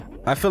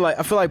I feel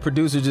like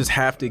producers just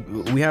have to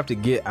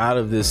get out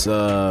of this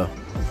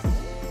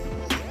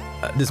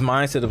this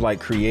mindset of like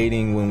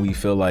creating when we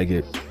feel like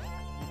it,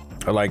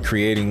 or like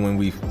creating when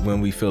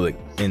we feel it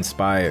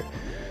inspired.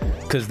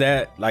 Cause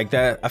that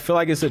I feel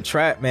like it's a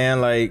trap,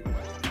 man. Like,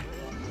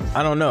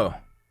 I don't know.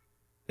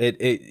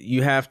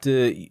 You have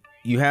to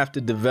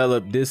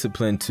develop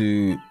discipline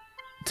to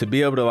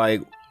be able to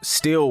like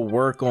still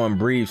work on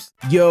briefs.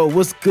 Yo,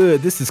 what's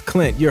good? This is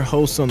Clint, your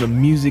host on the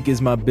Music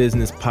Is My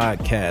Business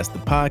podcast, the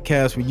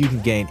podcast where you can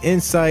gain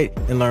insight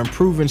and learn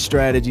proven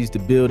strategies to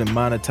build and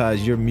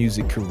monetize your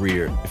music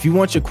career. If you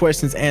want your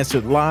questions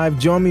answered live,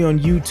 join me on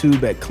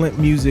YouTube at Clint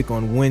Music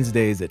on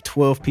Wednesdays at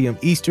 12 p.m.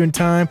 Eastern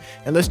time,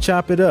 and let's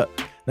chop it up.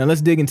 Now let's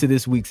dig into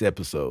this week's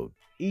episode.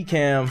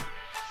 Ecamm.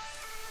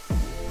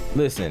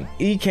 Listen,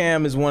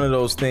 Ecamm is one of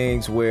those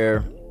things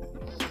where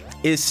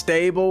it's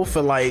stable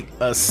for like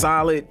a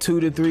solid 2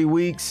 to 3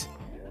 weeks,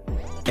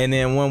 and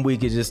then 1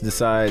 week it just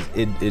decides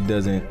it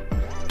doesn't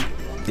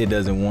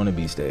want to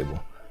be stable.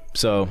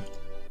 So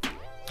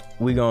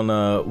we're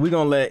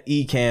gonna let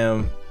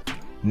Ecamm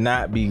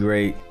not be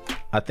great.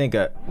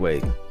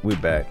 We're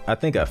back. I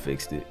think I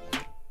fixed it.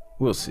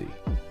 We'll see.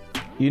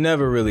 You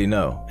never really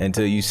know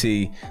until you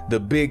see the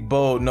big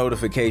bold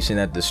notification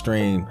that the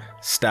stream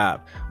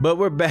stopped. But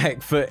we're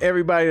back. For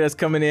everybody that's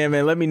coming in,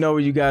 man, let me know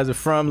where you guys are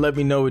from. Let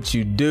me know what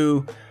you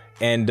do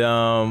and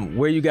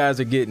where you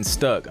guys are getting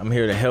stuck. I'm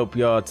here to help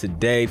y'all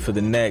today for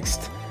the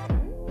next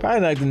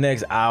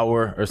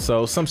hour or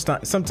so.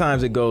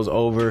 Sometimes it goes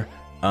over,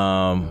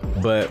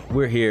 but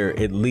we're here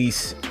at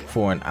least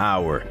for an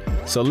hour.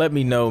 So let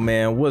me know,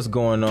 man, what's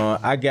going on.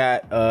 I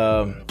got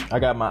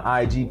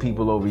my IG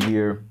people over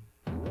here.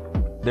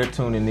 They're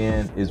tuning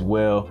in as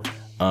well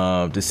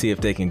to see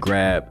if they can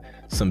grab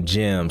some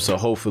gems. So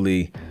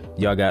hopefully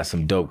y'all got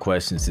some dope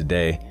questions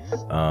today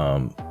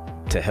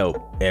to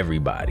help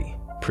everybody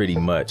pretty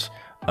much.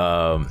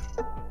 So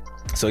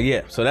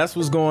that's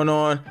what's going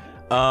on.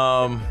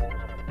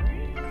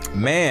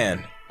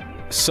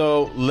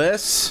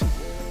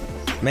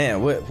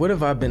 What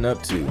have I been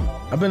up to?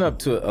 I've been up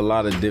to a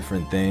lot of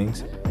different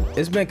things.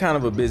 It's been kind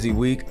of a busy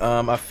week.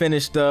 I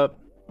finished up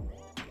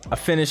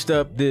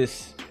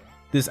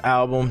this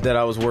album that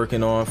I was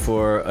working on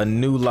for a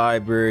new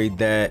library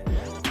that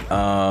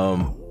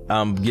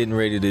I'm getting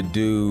ready to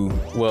do.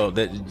 Well,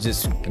 that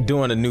just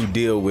doing a new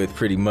deal with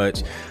pretty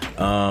much.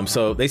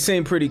 So they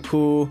seem pretty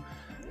cool.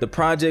 The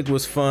project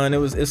was fun.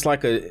 It's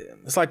like a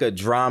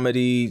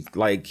dramedy,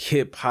 like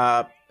hip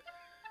hop,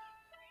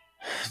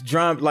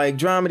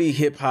 dramedy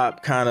hip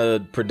hop kind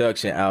of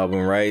production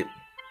album, right?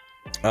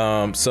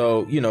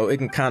 So it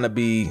can kind of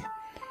be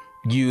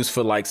used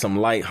for like some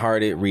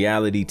lighthearted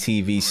reality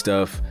TV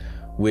stuff.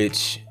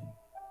 Which,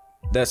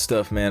 that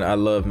stuff, man, I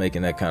love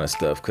making that kind of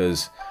stuff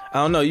because, I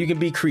don't know, you can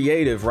be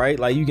creative, right?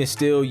 Like, you can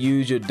still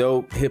use your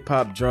dope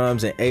hip-hop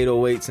drums and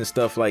 808s and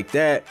stuff like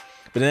that.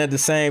 But then at the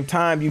same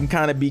time, you can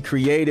kind of be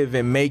creative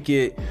and make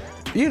it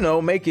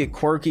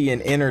quirky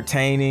and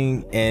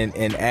entertaining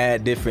and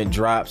add different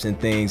drops and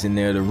things in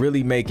there to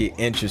really make it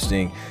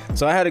interesting.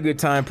 So I had a good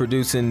time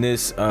producing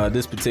this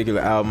particular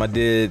album. I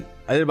did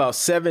about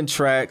 7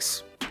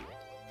 tracks.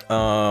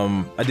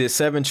 I did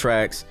 7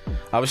 tracks.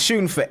 I was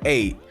shooting for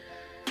 8,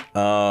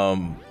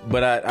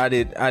 but I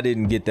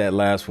didn't get that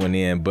last one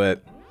in.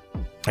 But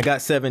I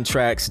got 7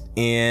 tracks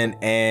in,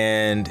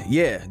 and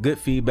yeah, good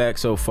feedback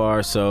so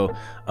far. So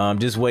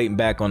just waiting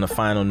back on the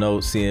final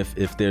note, see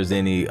if there's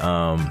any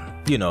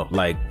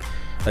like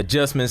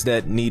adjustments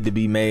that need to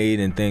be made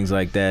and things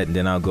like that. And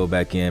then I'll go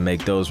back in,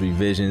 make those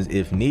revisions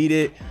if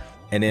needed,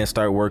 and then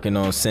start working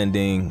on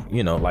sending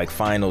like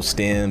final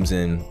stems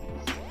and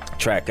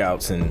track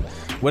outs and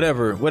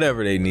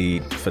whatever they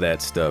need for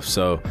that stuff.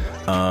 So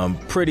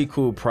pretty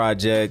cool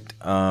project.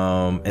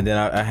 And then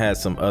I had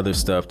some other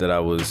stuff that I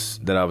was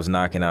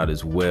knocking out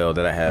as well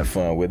that I had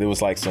fun with. It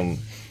was like some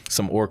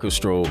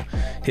orchestral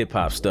hip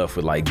hop stuff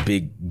with like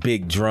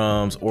big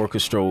drums,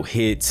 orchestral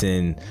hits,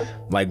 and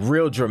like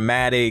real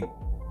dramatic,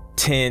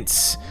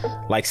 tense,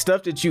 like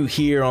stuff that you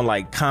hear on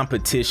like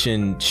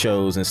competition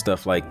shows and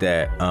stuff like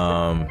that.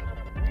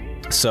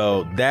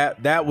 So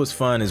that was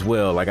fun as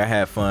well. Like, I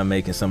had fun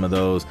making some of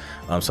those.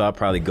 So I'll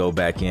probably go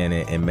back in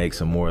and make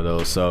some more of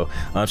those. So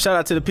shout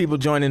out to the people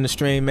joining the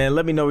stream, man.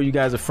 Let me know where you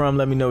guys are from.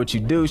 Let me know what you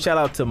do. Shout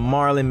out to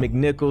Marlon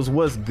McNichols.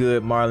 What's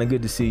good, Marlon?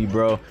 Good to see you,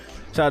 bro.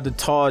 Shout out to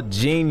Tall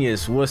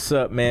Genius. What's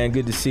up, man?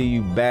 Good to see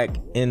you back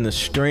in the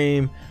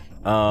stream.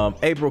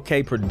 April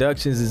K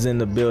Productions is in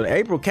the building.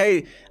 April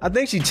K, I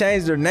think she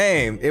changed her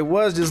name. It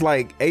was just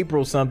like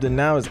April something.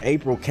 Now it's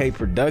April K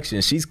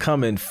Productions. She's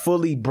coming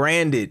fully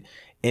branded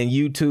in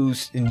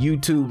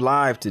YouTube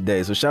live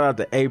today. So shout out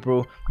to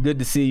April. Good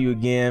to see you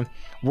again.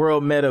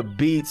 World Meta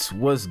Beats,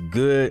 what's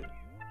good?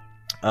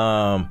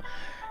 Yeah,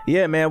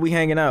 man, we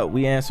hanging out.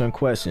 We answering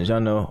questions. Y'all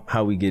know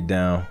how we get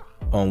down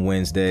on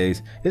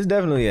Wednesdays. It's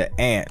definitely an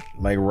ant,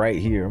 like right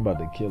here. I'm about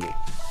to kill it.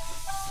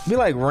 Be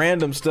like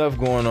random stuff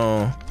going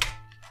on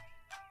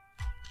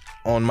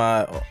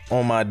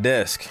my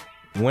desk.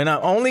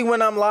 Only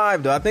when I'm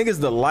live though. I think it's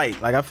the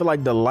light. Like I feel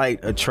like the light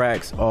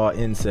attracts all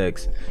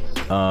insects.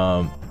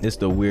 It's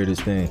the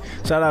weirdest thing.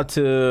 Shout out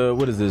to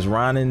what is this?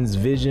 Ronan's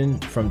Vision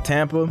from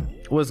Tampa.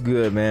 What's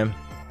good, man?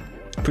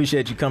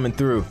 Appreciate you coming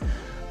through.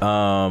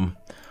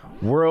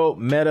 World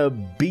Meta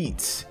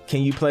Beats.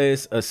 Can you play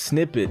us a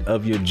snippet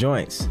of your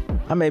joints?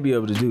 I may be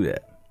able to do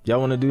that. Y'all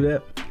want to do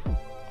that?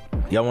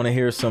 Y'all want to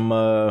hear some?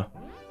 Well,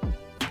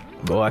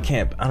 I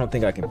can't. I don't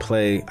think I can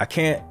play. I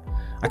can't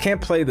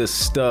play the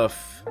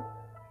stuff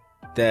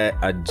that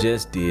I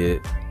just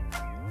did.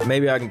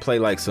 Maybe I can play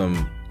like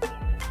some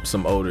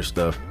older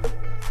stuff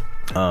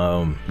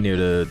near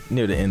the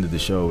end of the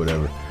show or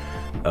whatever.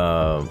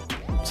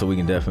 So we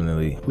can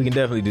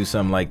definitely do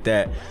something like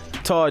that.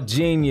 Tall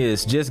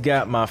Genius, just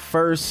got my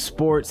first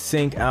Sports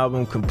Sync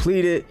album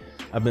completed.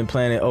 I've been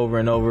playing it over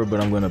and over,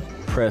 but I'm gonna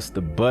press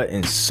the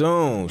button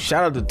soon.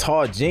 Shout out to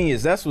Tall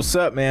Genius. That's what's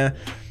up, man.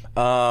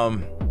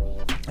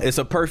 It's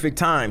a perfect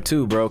time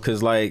too, bro,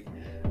 because like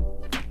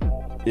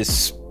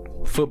it's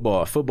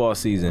football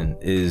season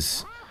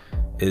is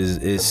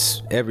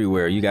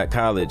everywhere. You got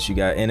college, you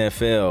got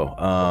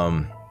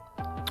NFL,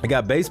 you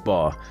got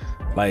baseball.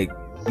 Like,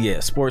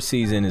 yeah, sports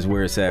season is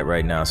where it's at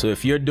right now. So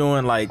if you're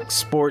doing like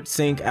Sports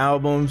Sync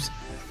albums,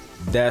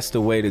 that's the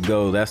way to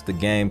go. That's the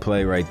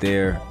gameplay right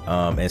there.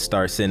 And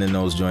start sending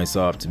those joints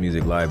off to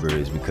music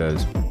libraries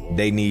because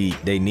they need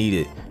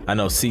it. I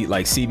know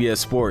like CBS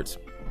Sports,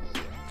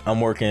 I'm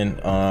working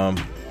on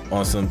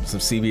some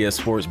CBS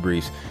Sports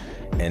briefs,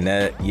 and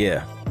that,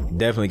 yeah,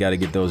 definitely got to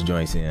get those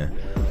joints in.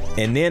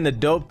 And then the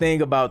dope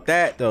thing about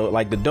that though,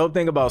 like the dope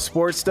thing about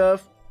sports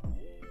stuff,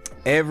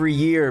 every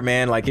year,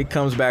 man, like it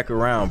comes back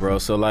around, bro.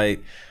 So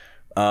like,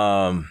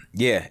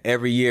 yeah,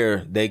 every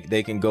year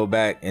they can go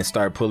back and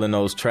start pulling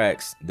those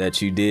tracks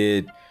that you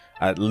did.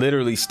 I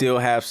literally still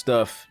have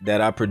stuff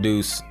that I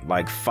produced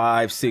like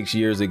 5-6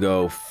 years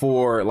ago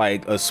for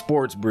like a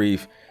sports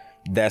brief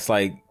that's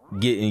like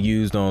getting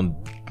used on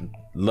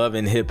Love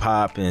and Hip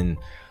Hop and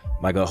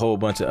like a whole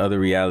bunch of other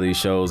reality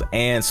shows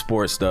and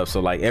sports stuff.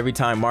 So like every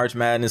time March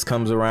Madness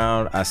comes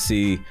around, I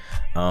see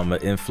an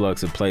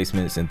influx of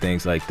placements and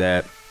things like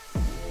that.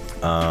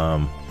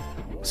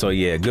 So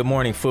yeah, Good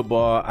Morning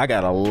Football. I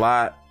got a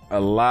lot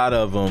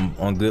of them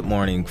on Good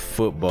Morning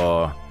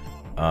Football.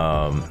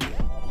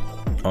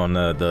 On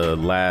the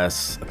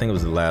last, I think it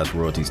was the last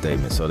royalty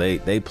statement. So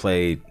they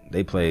played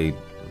like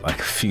a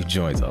few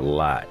joints a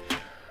lot.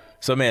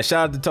 So man,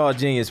 shout out to Tall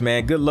Genius,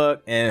 man. Good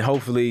luck, and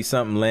hopefully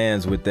something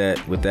lands with that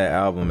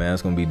album, man.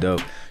 It's gonna be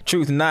dope.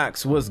 Truth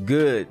Knox, what's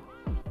good?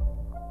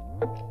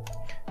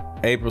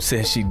 April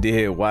says she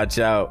did. Watch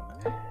out.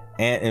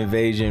 Ant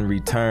Invasion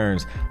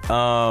returns.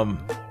 Yo,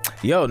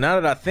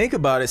 now that I think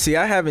about it, see,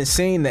 I haven't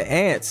seen the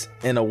ants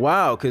in a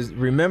while. Cause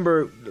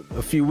remember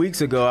a few weeks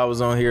ago I was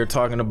on here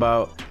talking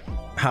about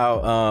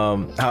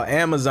how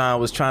Amazon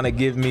was trying to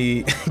get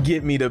me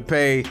to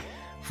pay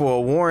for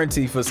a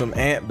warranty for some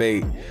ant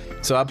bait.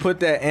 So I put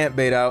that ant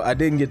bait out. I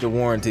didn't get the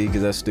warranty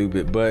because that's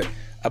stupid, but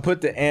I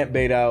put the ant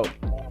bait out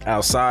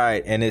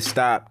outside and it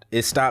stopped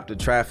the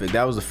traffic.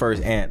 That was the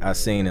first ant I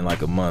seen in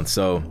like a month.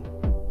 So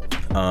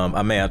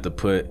I may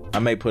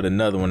put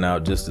another one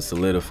out just to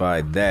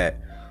solidify that.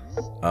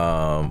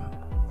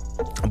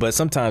 But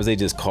sometimes they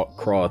just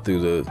crawl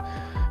through the,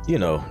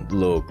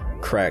 little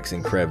cracks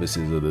and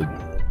crevices of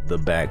the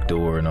back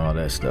door and all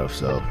that stuff.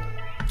 So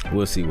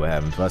we'll see what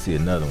happens. If I see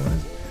another one,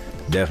 it's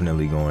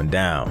definitely going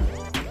down.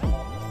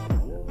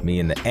 Me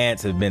and the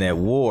ants have been at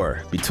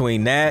war.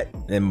 Between that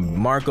and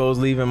Marco's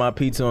leaving my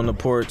pizza on the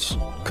porch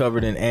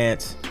covered in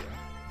ants,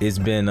 it's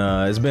been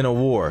a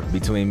war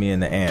between me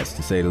and the ants,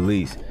 to say the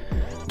least.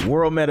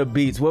 World Meta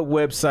Beats, what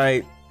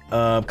website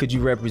could you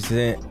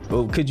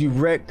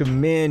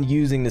recommend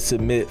using to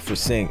submit for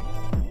sync?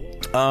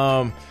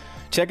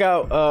 Check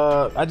out,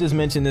 I just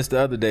mentioned this the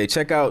other day.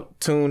 Check out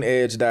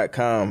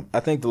tuneedge.com. I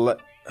think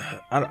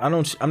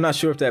I'm not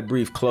sure if that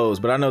brief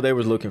closed, but I know they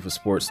was looking for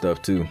sports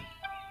stuff too.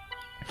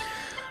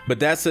 But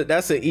that's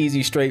an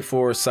easy,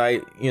 straightforward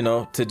site,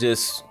 to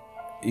just,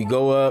 you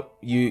go up,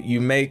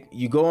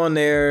 you go on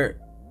there,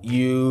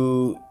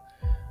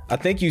 I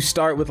think you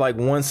start with like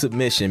one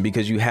submission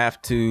because you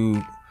kind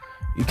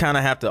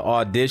of have to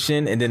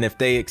audition, and then if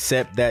they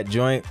accept that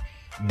joint,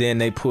 then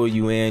they pull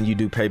you in, you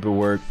do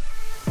paperwork,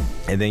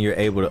 and then you're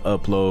able to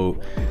upload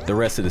the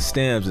rest of the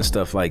stems and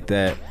stuff like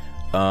that.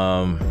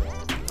 So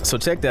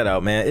check that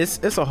out, man.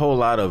 It's a whole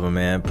lot of them,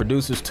 man.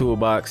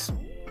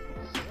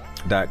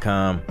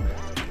 Producerstoolbox.com,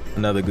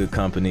 another good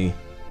company.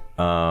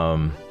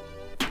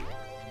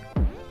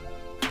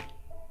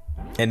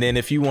 And then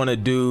if you want to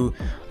do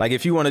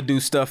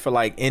stuff for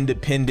like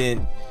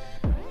independent,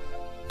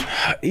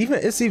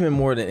 it's even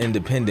more than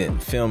independent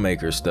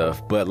filmmaker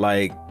stuff, but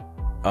like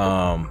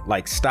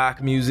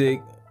stock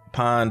music,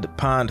 Pond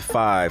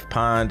 5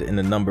 and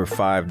the number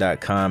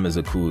 5.com is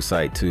a cool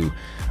site too.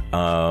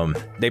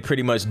 They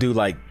pretty much do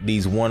like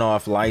these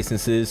one-off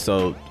licenses,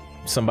 so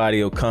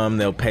somebody will come,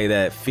 they'll pay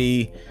that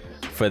fee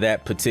for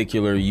that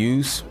particular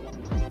use,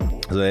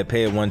 so they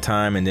pay it one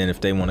time, and then if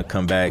they want to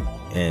come back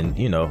and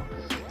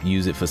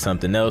use it for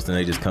something else, then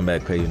they just come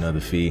back, pay you another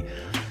fee.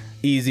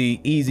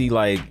 Easy,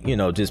 like, you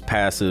know, just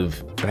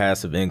passive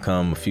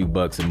income, a few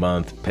bucks a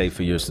month, pay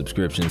for your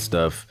subscription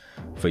stuff,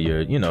 for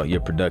your, you know,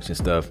 your production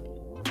stuff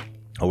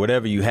or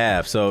whatever you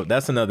have. So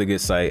that's another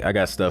good site. I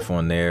got stuff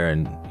on there,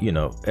 and, you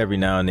know, every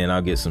now and then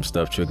I'll get some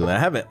stuff trickling. I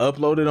haven't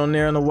uploaded on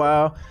there in a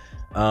while.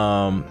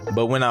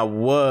 But when I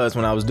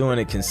was doing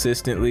it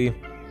consistently,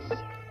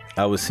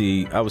 I would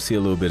see a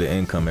little bit of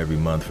income every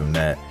month from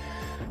that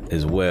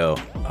as well.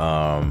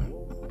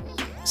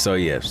 So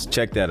yes,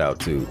 check that out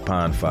too,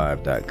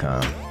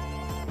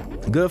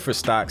 pond5.com. Good for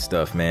stock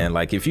stuff, man.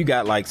 Like if you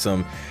got like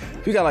some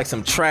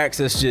tracks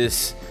that's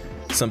just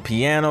some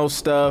piano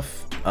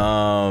stuff,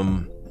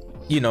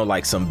 you know,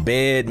 like some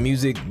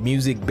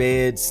music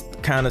beds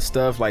kind of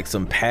stuff, like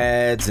some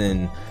pads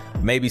and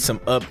maybe some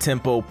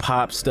up-tempo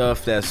pop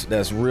stuff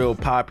that's real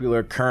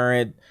popular,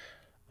 current,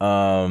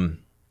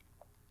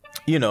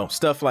 you know,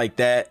 stuff like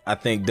that, I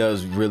think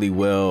does really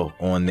well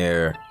on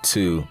there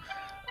too.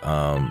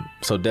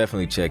 So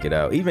definitely check it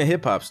out. Even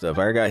hip hop stuff.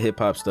 I got hip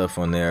hop stuff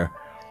on there.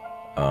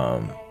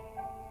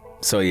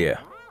 So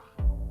yeah,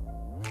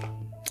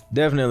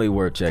 definitely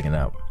worth checking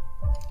out.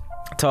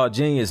 Tall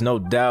Genius, no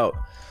doubt.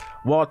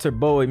 Walter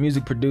Bowie,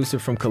 music producer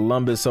from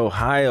Columbus,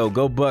 Ohio.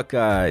 Go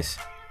Buckeyes.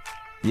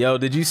 Yo,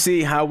 did you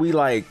see how we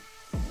like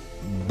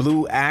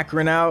blew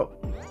Akron out?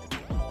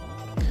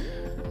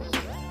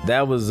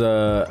 That was,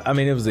 I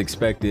mean, it was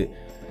expected.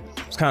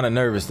 I was kind of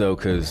nervous though,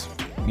 because,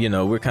 you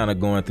know, we're kind of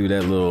going through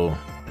that little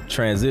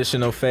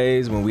transitional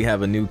phase when we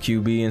have a new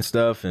QB and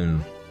stuff,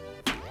 and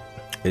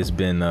it's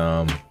been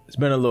a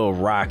little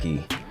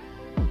rocky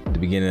at the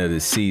beginning of the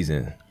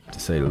season, to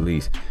say the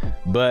least.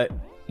 But,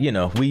 you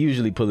know, we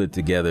usually pull it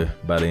together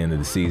by the end of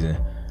the season.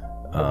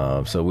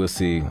 So we'll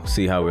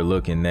see how we're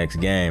looking next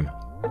game.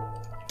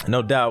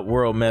 No doubt,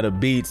 World Meta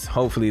Beats.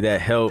 Hopefully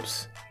that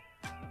helps.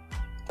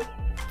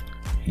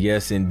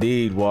 Yes,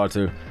 indeed,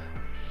 Walter.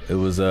 It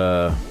was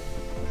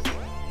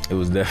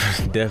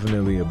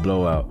definitely a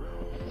blowout.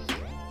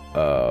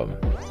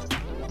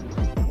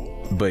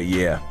 But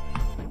yeah,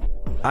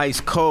 Ice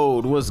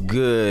Cold, what's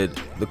good?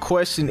 The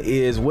question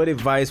is, what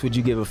advice would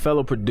you give a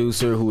fellow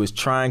producer who is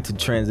trying to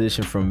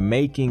transition from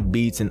making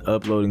beats and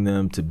uploading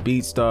them to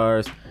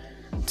BeatStars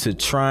to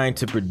trying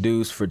to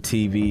produce for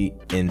TV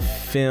and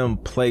film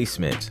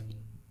placement?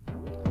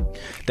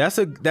 That's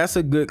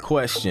a good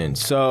question.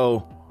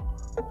 So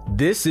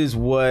this is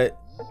what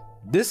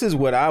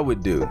I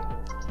would do,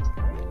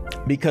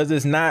 because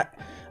it's not,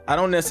 I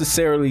don't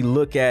necessarily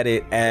look at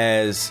it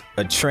as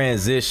a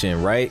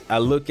transition, right? I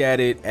look at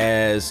it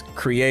as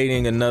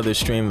creating another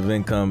stream of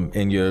income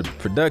in your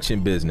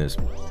production business.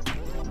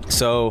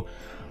 So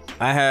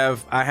I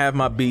have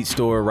my beat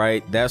store,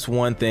 right? That's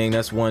one thing,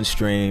 that's one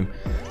stream.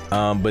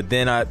 But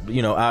then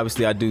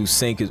obviously I do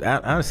sync.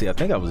 Honestly, I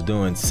think I was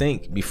doing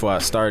sync before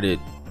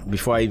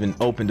I even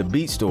opened the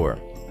beat store.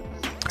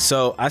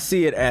 So I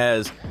see it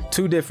as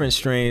two different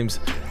streams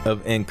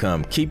of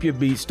income. Keep your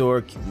beat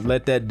store,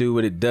 let that do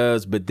what it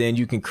does, but then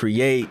you can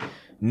create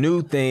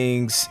new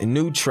things and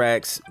new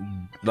tracks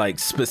like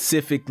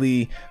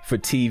specifically for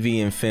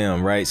TV and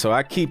film, right? So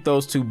I keep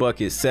those two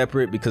buckets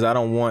separate because I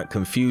don't want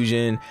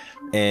confusion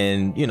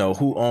and, you know,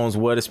 who owns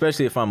what,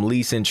 especially if I'm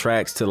leasing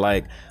tracks to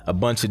like a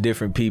bunch of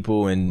different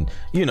people. And,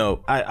 you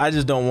know, I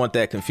just don't want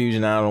that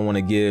confusion. I don't want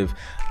to give,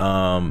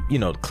 you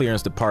know,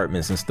 clearance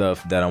departments and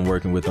stuff that I'm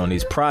working with on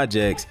these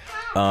projects,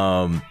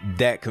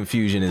 that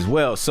confusion as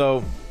well.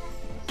 So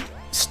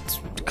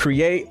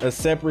create a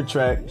separate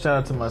track. Shout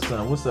out to my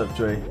son. What's up,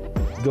 Trey?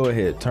 Go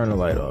ahead. Turn the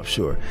light off.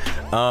 Sure.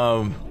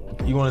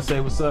 You want to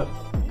say what's up?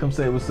 Come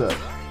say what's up.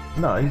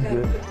 No, he's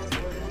good.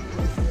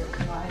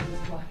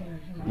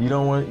 You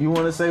want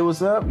to say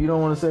what's up? You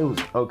don't want to say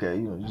what's okay?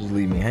 You just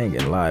leave me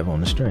hanging live on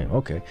the stream.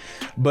 Okay,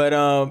 but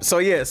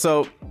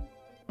so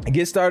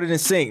get started in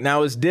sync.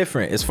 Now it's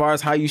different as far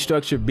as how you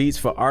structure beats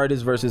for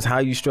artists versus how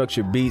you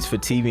structure beats for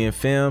TV and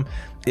film.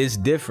 It's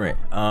different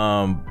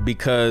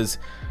because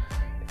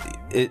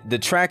the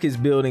track is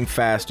building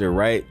faster,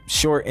 right?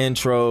 Short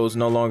intros,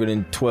 no longer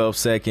than 12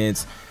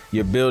 seconds.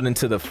 You're building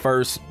to the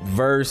first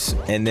verse,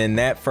 and then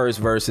that first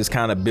verse is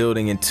kind of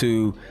building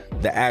into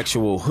the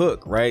actual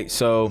hook, right?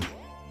 So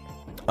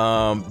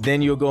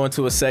then you'll go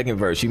into a second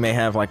verse. You may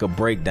have like a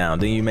breakdown.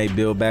 Then you may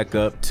build back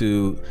up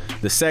to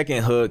the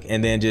second hook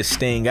and then just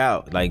sting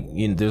out. Like,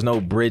 you know, there's no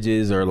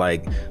bridges or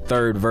like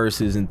third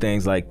verses and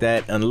things like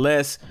that,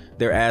 unless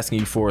they're asking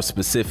you for a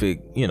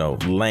specific, you know,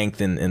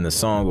 length in the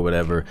song or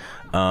whatever.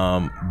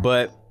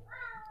 But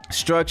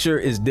structure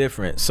is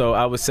different. So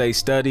I would say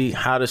study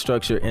how to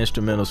structure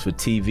instrumentals for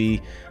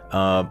TV.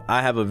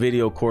 I have a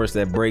video course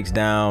that breaks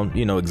down,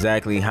 you know,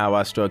 exactly how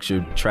I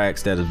structure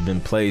tracks that have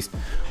been placed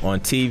on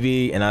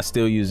TV, and I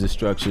still use the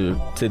structure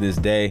to this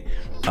day.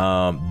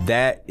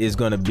 That is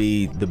going to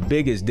be the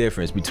biggest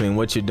difference between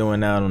what you're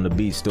doing out on the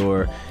beat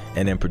store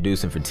and then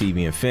producing for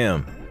TV and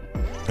film.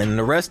 And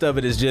the rest of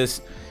it is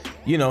just,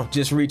 you know,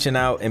 just reaching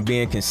out and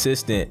being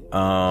consistent,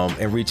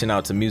 and reaching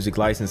out to music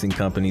licensing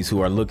companies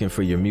who are looking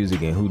for your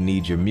music and who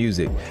need your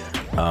music.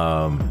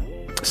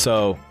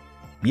 So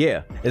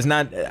yeah, it's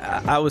not,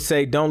 I would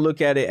say don't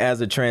look at it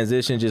as a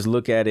transition. Just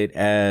look at it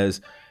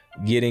as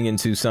getting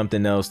into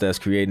something else that's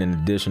creating an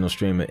additional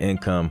stream of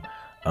income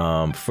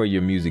for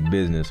your music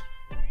business.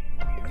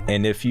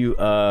 And if you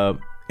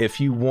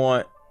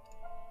want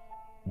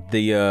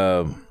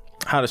the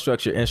how to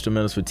structure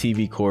instrumentals for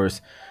TV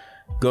course,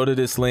 go to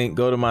this link,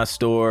 go to my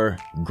store,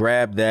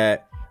 grab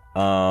that,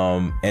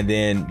 and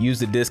then use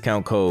the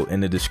discount code in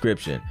the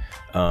description,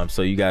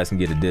 so you guys can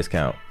get a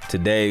discount.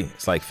 Today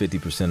it's like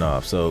 50%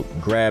 off, so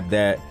grab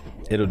that.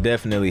 It'll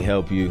definitely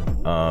help you.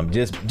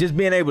 Just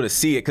being able to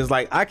see it, because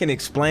like I can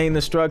explain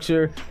the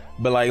structure,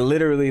 but like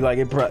literally, like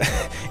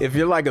if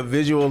you're like a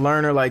visual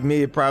learner like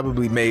me, it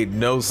probably made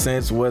no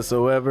sense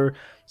whatsoever.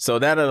 So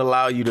that'll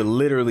allow you to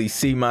literally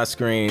see my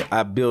screen.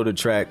 I build a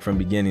track from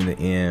beginning to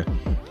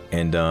end,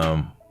 and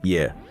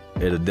yeah,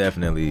 it'll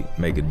definitely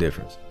make a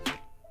difference.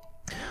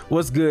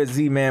 What's good,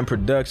 Z-Man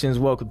Productions?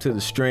 Welcome to the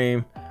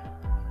stream.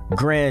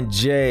 Grand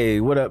J,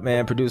 what up,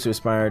 man? Producer,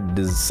 aspired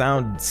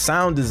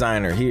sound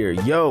designer here.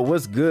 Yo,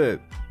 what's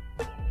good?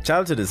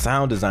 Shout out to the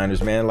sound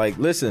designers, man. Like,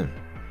 listen.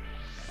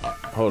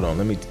 Hold on,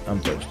 I'm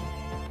thirsty.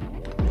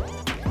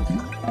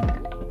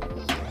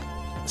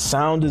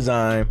 Sound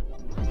design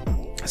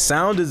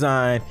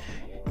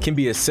can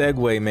be a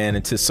segue, man,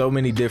 into so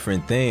many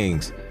different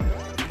things.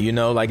 You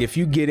know, like if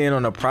you get in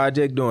on a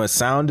project doing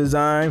sound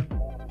design,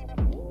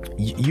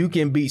 you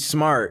can be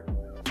smart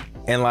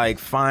and like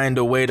find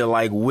a way to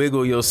like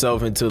wiggle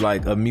yourself into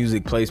like a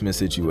music placement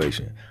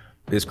situation.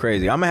 It's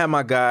crazy. I'm gonna have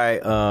my guy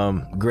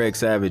Greg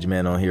Savage,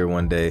 man, on here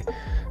one day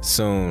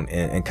soon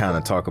and kind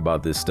of talk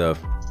about this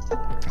stuff,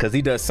 because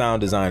he does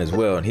sound design as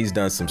well, and he's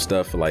done some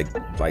stuff for like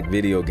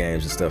video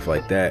games and stuff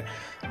like that.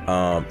 And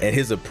I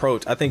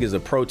think his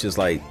approach is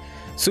like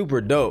super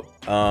dope.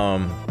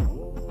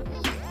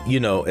 You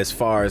know, as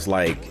far as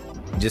like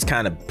just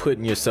kind of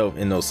putting yourself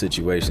in those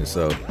situations.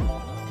 So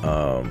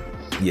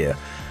yeah,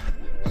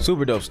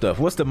 super dope stuff.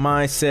 What's the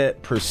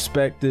mindset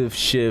perspective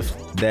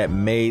shift that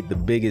made the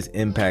biggest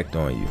impact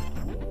on you?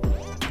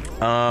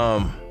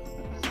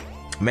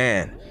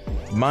 Man,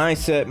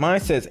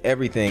 mindset's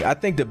everything. I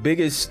think the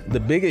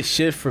biggest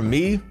shift for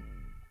me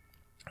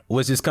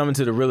was just coming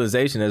to the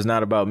realization that it's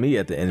not about me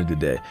at the end of the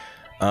day.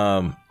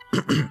 I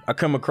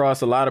come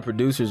across a lot of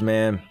producers,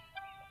 man,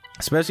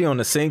 especially on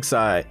the sync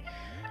side,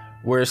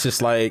 where it's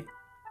just like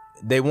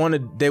they want to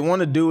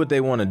do what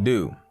they want to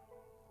do,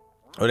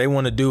 or they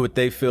want to do what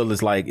they feel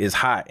is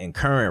hot and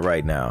current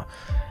right now.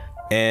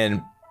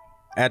 And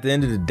at the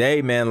end of the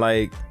day, man,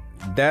 like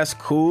that's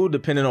cool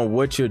depending on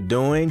what you're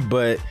doing,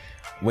 but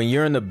when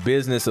you're in the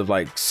business of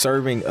like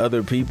serving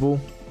other people,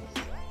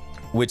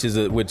 which is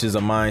a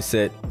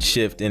mindset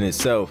shift in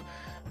itself,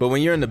 but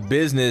when you're in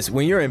business,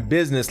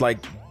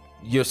 like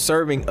you're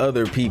serving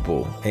other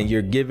people and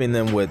you're giving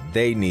them what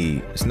they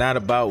need. It's not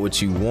about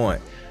what you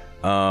want.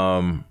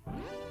 And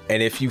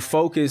if you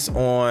focus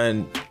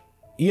on,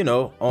 you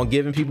know, on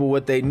giving people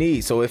what they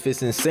need. So if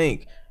it's in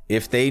sync,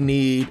 if they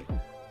need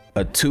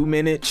a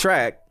 2-minute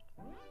track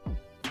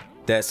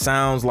that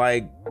sounds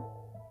like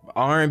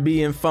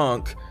R&B and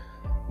funk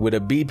with a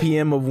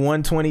BPM of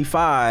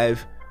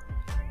 125,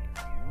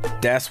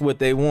 that's what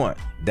they want.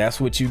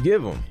 That's what you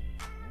give them.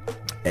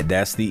 And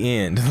that's the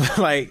end.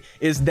 Like,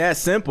 it's that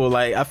simple.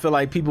 Like, I feel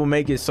like people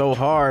make it so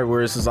hard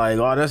where it's just like,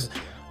 oh, that's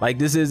like,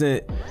 this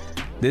isn't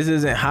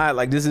hot.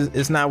 Like,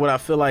 it's not what I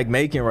feel like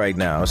making right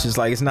now. It's just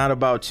like, it's not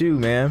about you,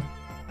 man.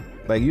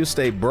 Like, you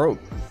stay broke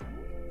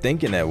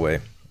thinking that way,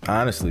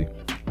 honestly.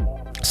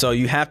 So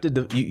you have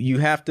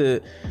to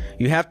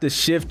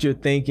shift your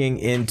thinking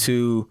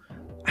into,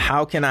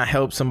 how can I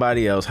help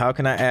somebody else? How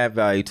can I add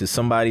value to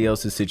somebody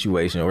else's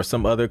situation or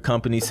some other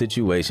company's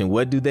situation?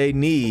 What do they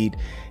need?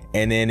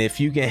 And then if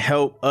you can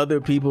help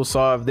other people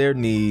solve their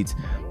needs,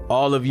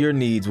 all of your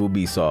needs will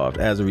be solved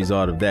as a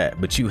result of that.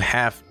 But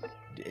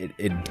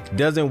it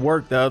doesn't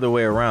work the other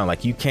way around.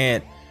 Like you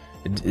can't,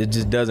 it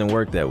just doesn't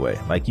work that way.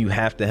 Like you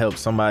have to help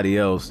somebody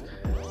else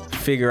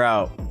figure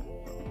out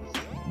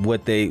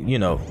what they, you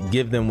know,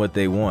 give them what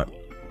they want,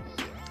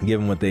 give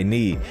them what they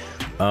need.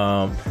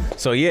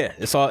 So yeah,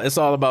 it's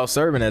all about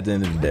serving at the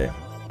end of the day.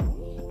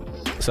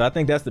 So I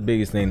think that's the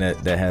biggest thing that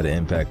had an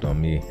impact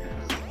on me.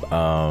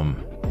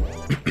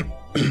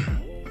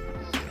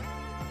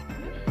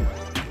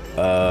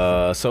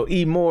 So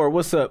E Moore,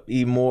 what's up,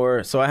 E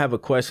Moore? So I have a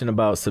question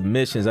about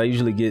submissions. I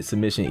usually get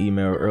submission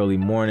email early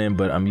morning,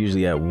 but I'm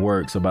usually at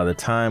work. So by the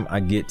time I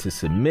get to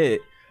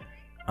submit,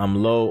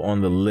 I'm low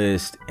on the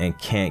list and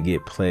can't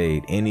get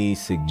played. Any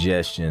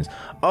suggestions?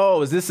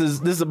 Oh, this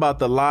is about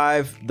the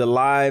live,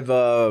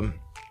 what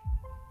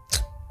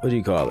do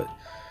you call it?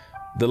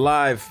 The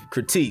live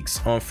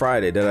critiques on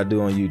Friday that I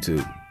do on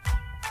YouTube.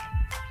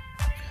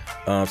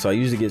 So I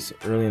usually get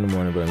early in the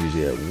morning, but I'm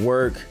usually at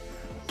work.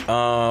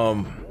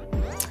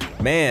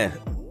 Man,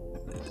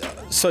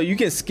 so you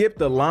can skip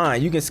the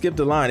line.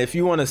 If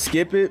you want to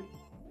skip it,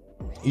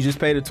 you just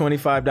pay the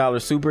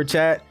 $25 super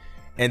chat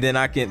and then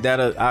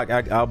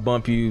I'll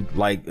bump you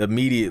like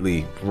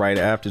immediately right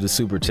after the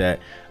super chat.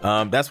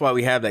 That's why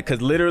we have that,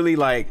 because literally,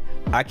 like,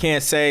 I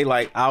can't say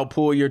like I'll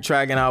pull your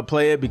track and I'll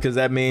play it, because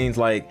that means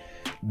like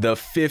the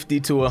 50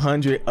 to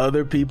 100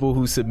 other people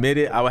who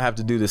submitted, I would have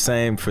to do the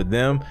same for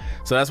them.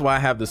 So that's why I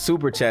have the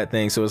super chat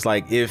thing. So it's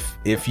like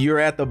if you're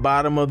at the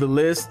bottom of the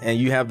list and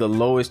you have the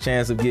lowest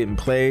chance of getting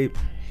played,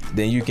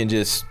 then you can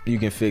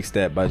fix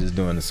that by just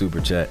doing the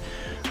super chat.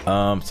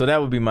 So that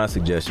would be my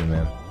suggestion,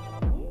 man.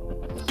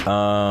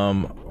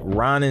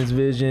 Ronan's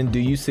Vision, do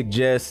you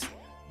suggest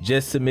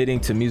just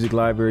submitting to Music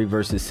Library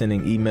versus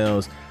sending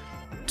emails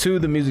to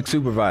the music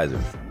supervisor?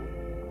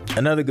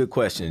 Another good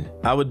question.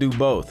 I would do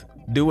both.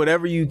 Do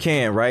whatever you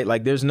can, right?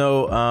 Like there's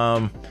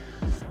no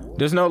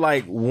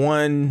like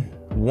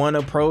one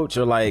approach,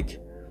 or like,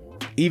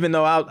 even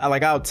though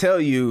I'll tell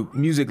you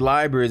Music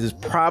Libraries is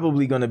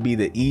probably going to be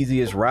the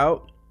easiest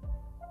route,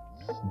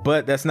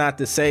 but that's not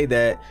to say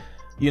that,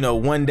 you know,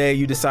 one day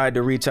you decide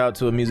to reach out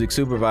to a music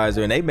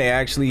supervisor and they may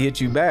actually hit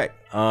you back.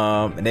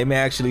 And they may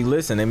actually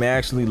listen. They may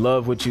actually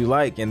love what you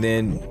like, and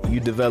then you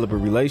develop a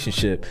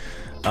relationship.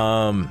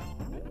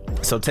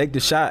 So take the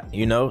shot,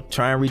 you know,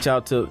 try and reach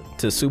out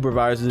to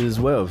supervisors as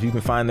well. If you can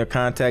find their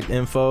contact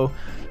info,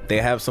 they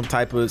have some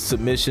type of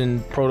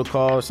submission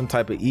protocol, some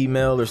type of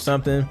email or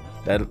something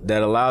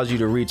that allows you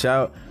to reach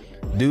out,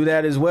 do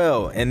that as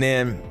well. And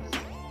then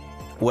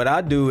what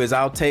I do is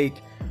I'll take,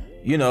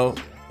 you know,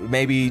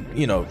 maybe,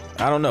 you know,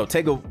 I don't know,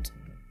 take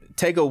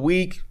a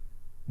week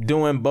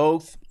doing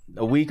both,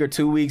 a week or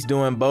 2 weeks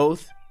doing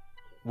both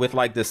with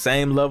like the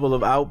same level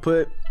of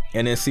output,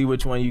 and then see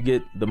which one you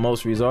get the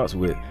most results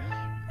with.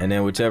 And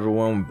then whichever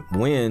one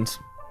wins,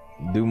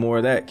 do more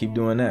of that. Keep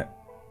doing that.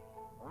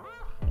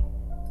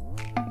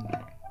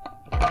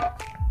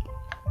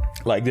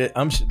 Like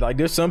that, like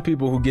there's some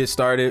people who get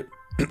started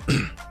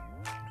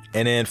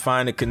and then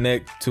find a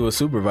connect to a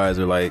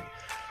supervisor, like,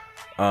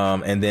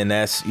 and then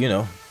that's, you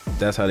know,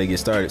 that's how they get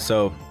started.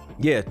 So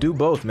yeah, do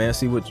both, man.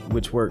 See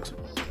which works.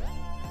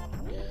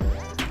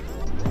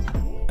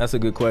 That's a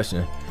good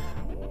question.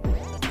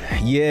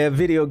 Yeah,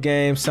 video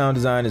game sound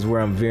design is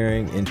where I'm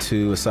veering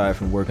into, aside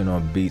from working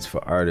on beats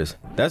for artists.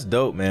 That's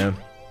dope, man.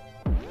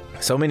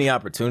 So many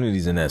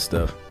opportunities in that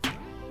stuff.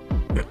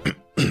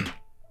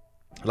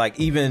 Like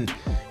even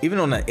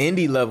on the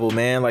indie level,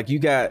 man, like you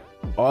got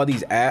all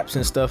these apps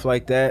and stuff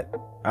like that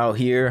out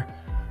here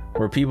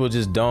where people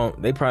just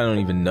they probably don't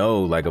even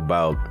know like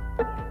about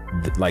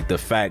like the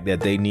fact that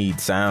they need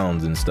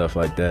sounds and stuff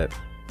like that.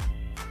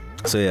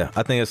 So yeah,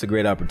 I think it's a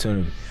great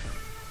opportunity.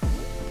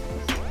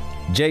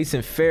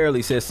 Jason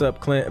Fairley says, "Sup,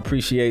 Clint,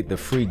 appreciate the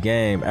free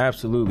game."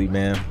 Absolutely,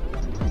 man.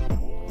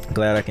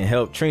 Glad I can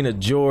help. Trina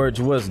George,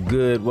 what's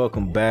good?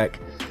 Welcome back.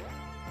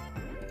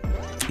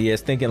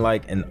 Yes, thinking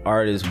like an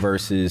artist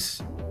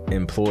versus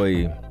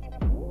employee.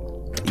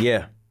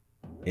 Yeah,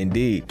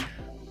 indeed.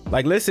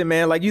 Like, listen,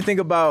 man, like you think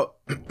about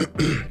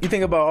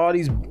all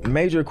these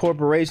major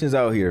corporations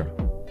out here.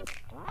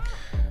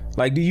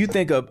 Like, do you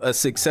think a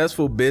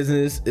successful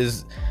business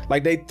is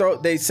like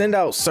they send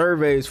out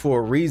surveys for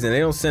a reason? They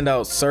don't send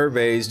out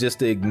surveys just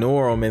to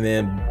ignore them and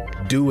then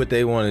do what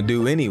they want to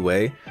do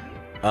anyway.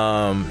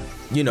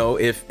 You know,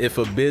 if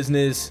a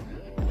business,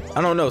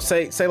 I don't know,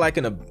 say like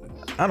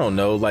I don't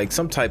know, like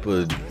some type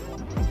of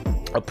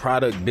a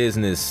product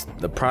business,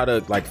 the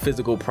product, like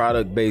physical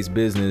product based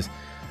business,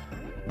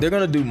 they're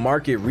gonna do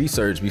market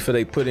research before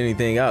they put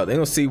anything out. They're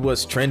gonna see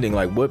what's trending,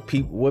 like what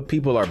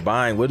people are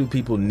buying, what do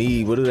people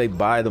need, what do they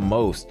buy the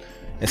most,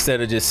 instead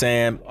of just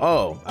saying,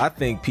 oh, I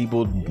think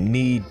people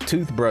need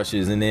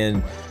toothbrushes, and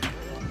then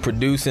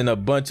producing a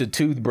bunch of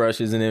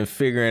toothbrushes and then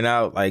figuring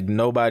out like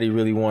nobody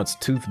really wants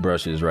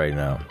toothbrushes right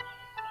now.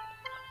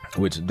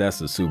 Which, that's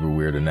a super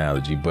weird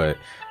analogy, but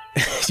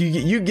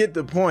you get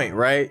the point,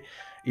 right?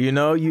 You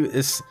know,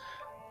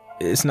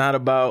 it's not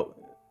about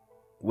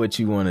what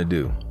you want to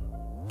do.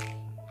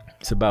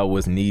 It's about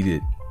what's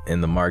needed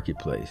in the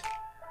marketplace.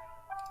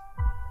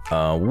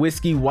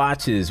 Whiskey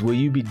Watches, will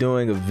you be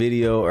doing a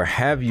video, or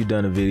have you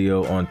done a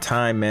video on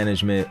time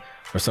management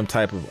or some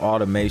type of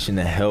automation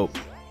to help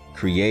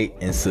create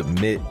and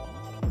submit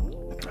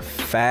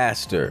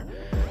faster?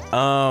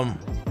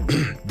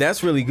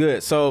 That's really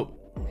good. So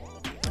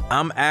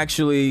I'm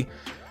actually,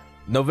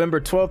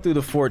 November 12th through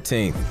the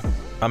 14th,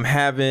 I'm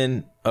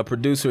having a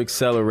producer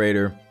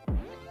accelerator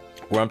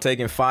where I'm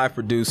taking 5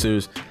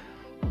 producers.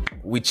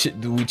 We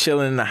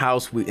chilling in the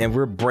house, and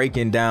we're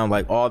breaking down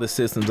like all the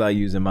systems I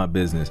use in my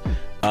business.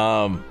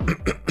 And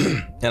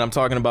I'm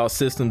talking about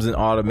systems and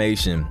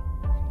automation.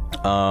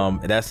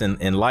 That's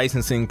in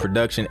licensing,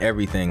 production,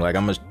 everything. Like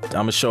I'm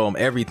gonna show them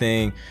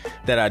everything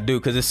that I do,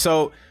 because it's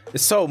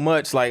so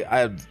much. Like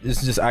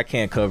I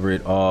can't cover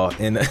it all.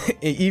 And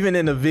even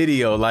in the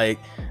video, like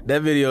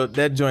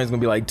that joint's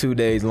gonna be like 2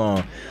 days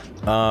long.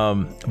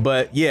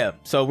 But yeah,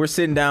 so we're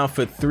sitting down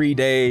for 3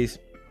 days,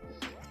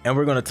 and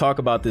we're going to talk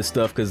about this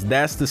stuff, because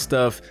that's the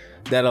stuff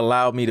that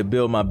allowed me to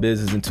build my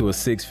business into a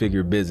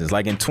 6-figure business.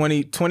 Like in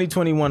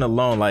 2021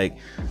 alone, like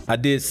I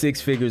did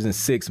 6 figures in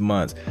 6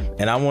 months.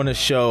 And I want to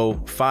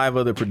show 5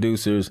 other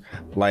producers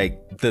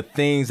like the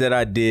things that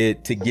I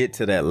did to get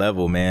to that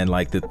level, man.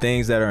 Like the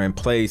things that are in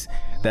place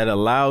that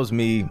allows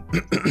me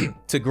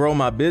to grow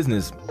my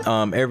business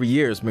every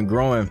year. It's been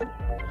growing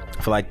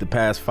for like the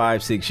past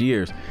 5-6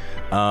 years.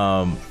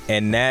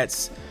 And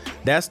that's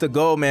the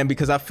goal, man,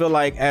 because I feel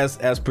like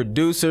as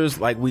producers,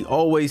 like we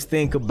always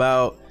think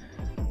about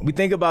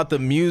the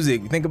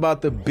music, we think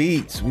about the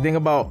beats, we think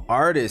about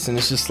artists, and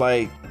it's just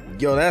like,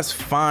 yo, that's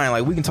fine.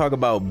 Like we can talk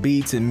about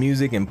beats and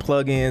music and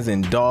plugins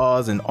and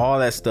DAWs and all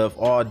that stuff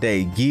all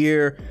day.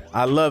 Gear,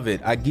 I love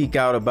it. I geek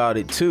out about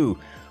it too.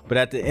 But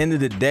at the end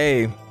of the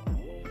day,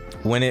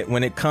 when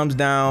it comes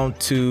down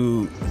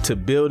to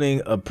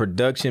building a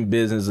production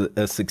business,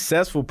 a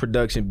successful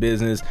production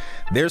business,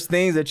 there's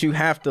things that you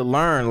have to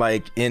learn,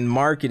 like in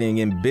marketing,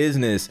 in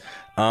business,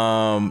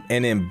 and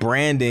in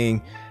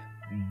branding.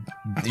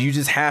 You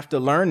just have to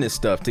learn this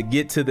stuff to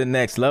get to the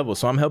next level.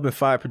 So I'm helping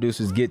 5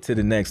 producers get to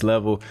the next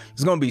level.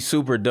 It's gonna be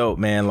super dope,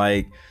 man.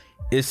 Like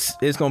it's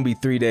gonna be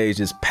 3 days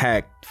just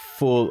packed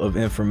full of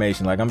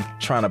information. Like I'm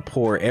trying to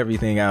pour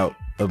everything out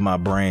of my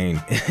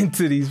brain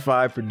into these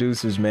 5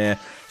 producers, man.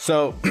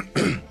 So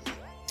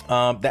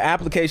the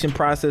application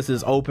process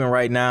is open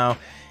right now.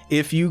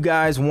 If you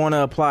guys want to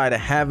apply to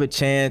have a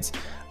chance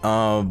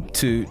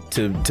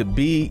to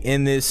be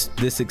in this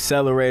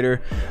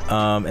accelerator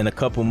in a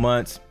couple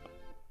months,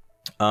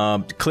 go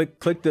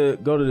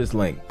to this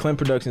link,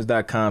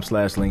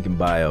 clintproductions.com/link in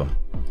bio.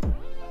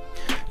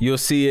 You'll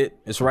see it.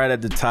 It's right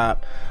at the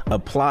top.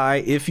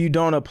 Apply. If you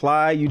don't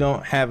apply, you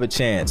don't have a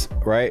chance,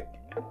 right?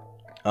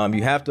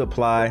 You have to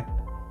apply.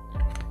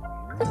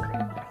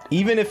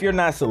 Even if you're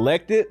not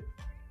selected,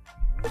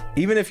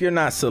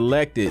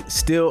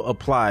 still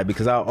apply,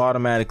 because I'll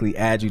automatically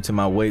add you to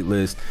my wait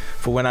list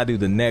for when I do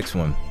the next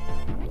one.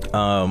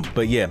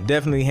 But yeah,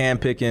 definitely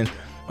handpicking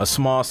a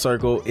small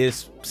circle.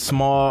 It's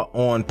small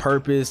on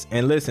purpose.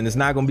 And listen, it's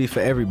not going to be for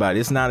everybody.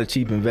 It's not a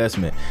cheap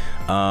investment.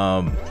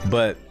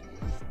 But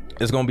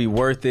it's going to be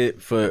worth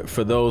it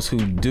for those who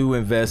do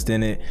invest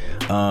in it.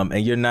 And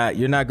you're not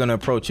going to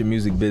approach your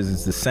music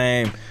business the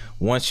same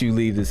once you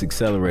leave this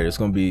accelerator. It's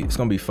going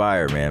to be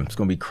fire, man. It's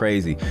going to be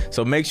crazy.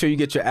 So make sure you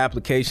get your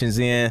applications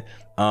in.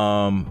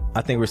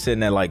 I think we're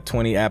sitting at like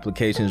 20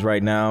 applications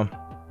right now.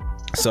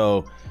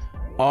 So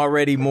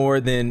already more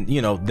than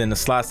the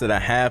slots that I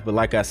have. But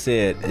like I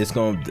said,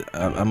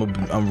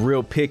 I'm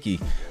real picky.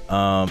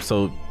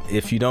 So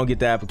if you don't get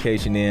the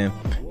application in,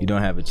 you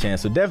don't have a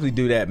chance. So definitely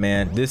do that,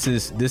 man. This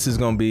is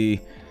gonna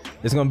be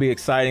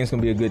exciting. It's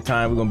gonna be a good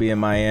time. We're gonna be in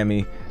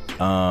Miami,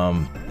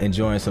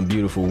 enjoying some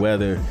beautiful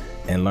weather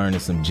and learning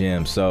some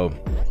gems. So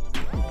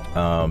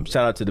shout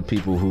out to the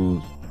people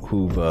who've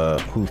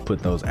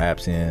put those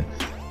apps in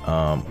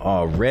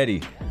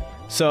already.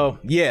 So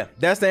yeah,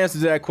 that's the answer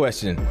to that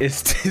question.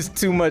 It's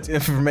too much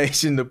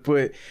information to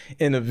put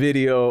in a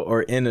video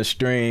or in a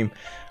stream.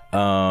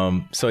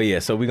 So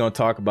we're gonna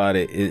talk about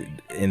it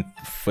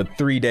for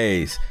 3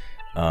 days.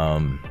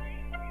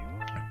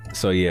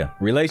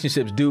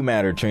 Relationships do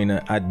matter,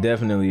 Trina. I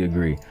definitely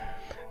agree.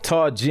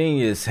 Tall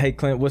Genius, hey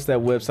Clint, what's that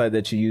website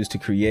that you use to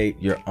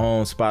create your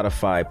own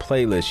Spotify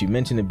playlist? You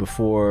mentioned it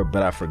before,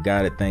 but I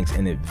forgot it. Thanks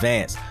in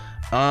advance.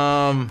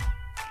 I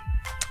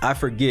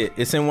forget.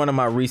 It's in one of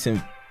my it's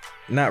in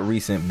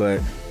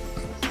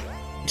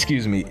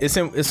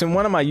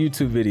one of my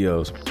YouTube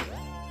videos.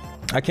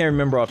 I can't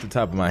remember off the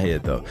top of my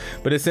head though,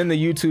 but it's in the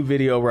YouTube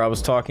video where I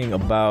was talking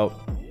about,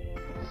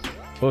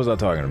 what was I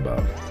talking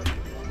about?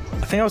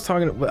 I was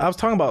talking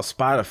about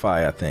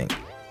Spotify, I think.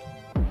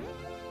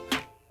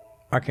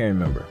 I can't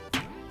remember.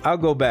 I'll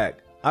go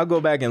back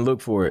and look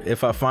for it.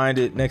 If I find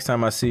it next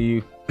time I see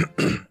you,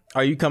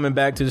 are you coming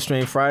back to the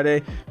stream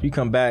Friday? If you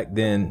come back,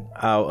 then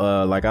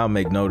I'll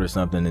make note or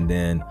something, and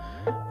then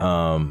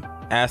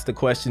ask the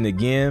question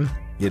again.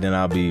 Yeah, then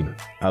I'll be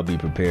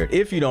prepared.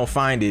 If you don't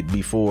find it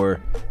before,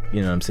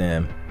 you know what I'm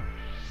saying,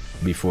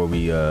 before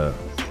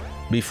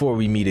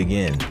we meet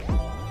again.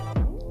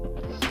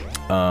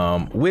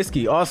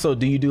 Whiskey, also,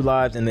 do you do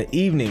lives in the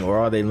evening, or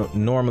are they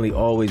normally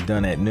always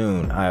done at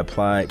noon? I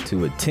applied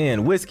to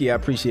attend. Whiskey, I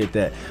appreciate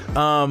that.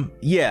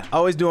 Yeah, I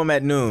always do them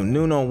at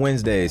noon on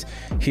Wednesdays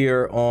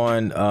here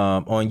on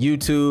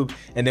YouTube,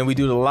 and then we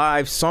do the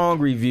live song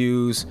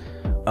reviews,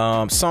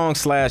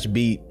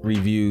 song/beat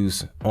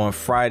reviews on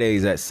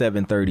Fridays at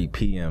 7:30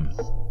 p.m.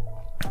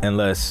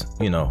 unless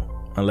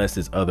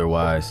it's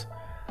otherwise.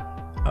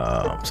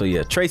 So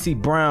yeah, Tracy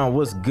Brown,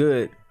 what's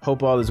good?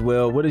 Hope all is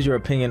well. What is your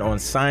opinion on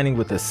signing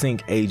with a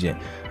sync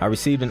agent? I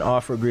received an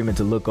offer agreement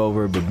to look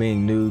over, but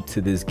being new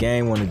to this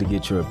game, wanted to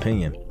get your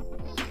opinion.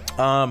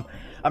 I'm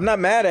not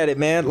mad at it,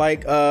 man.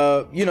 Like,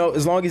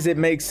 as long as it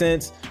makes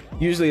sense.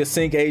 Usually a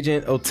sync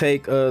agent will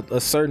take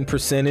a certain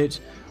percentage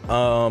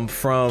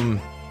from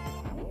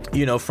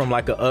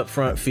like an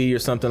upfront fee or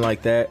something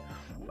like that.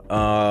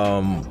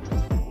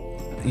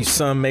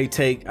 Some may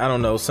take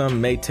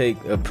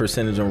a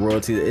percentage on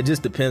royalties. It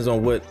just depends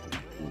on what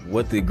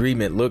the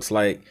agreement looks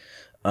like.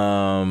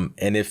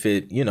 And if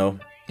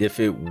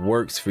it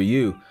works for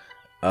you,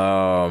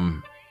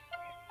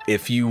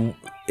 if you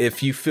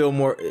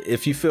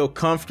feel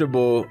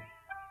comfortable,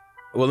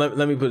 well,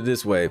 let me put it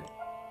this way.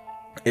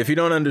 If you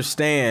don't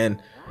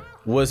understand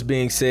what's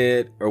being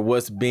said or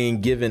what's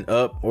being given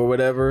up or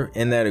whatever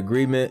in that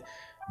agreement,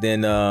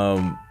 then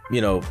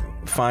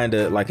find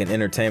an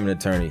entertainment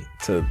attorney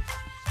to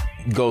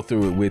go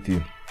through it with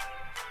you.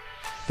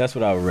 That's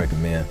what I would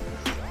recommend.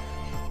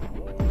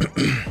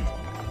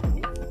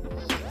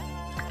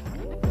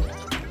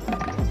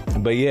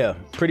 But yeah,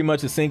 pretty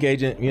much a sync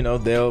agent, it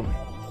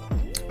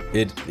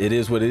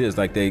is what it is.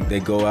 Like they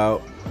go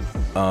out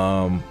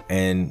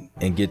and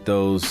get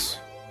those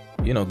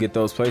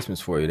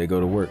placements for you. They go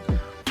to work.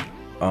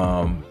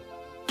 And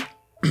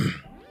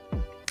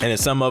then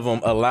some of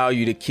them allow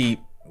you to keep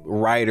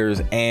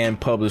writers and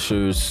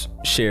publishers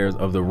shares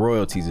of the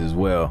royalties as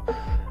well.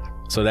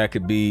 So that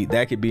could be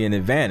an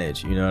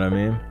advantage, you know what I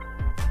mean?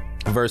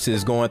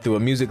 Versus going through a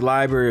music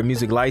library, a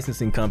music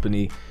licensing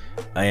company,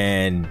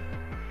 and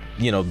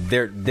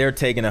they're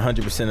taking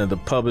 100% of the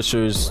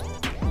publisher's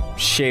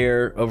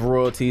share of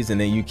royalties, and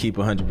then you keep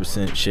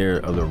 100% share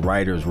of the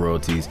writer's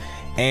royalties,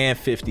 and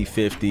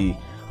 50-50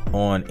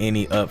 on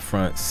any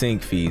upfront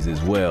sync fees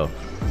as well.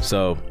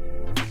 So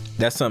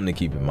that's something to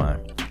keep in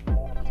mind.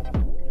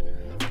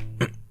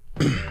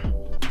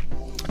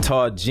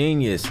 Tall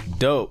Genius,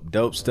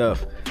 dope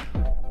stuff.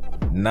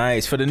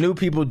 Nice. For the new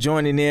people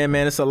joining in,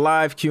 man, it's a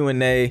live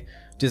Q&A,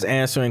 just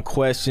answering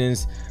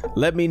questions.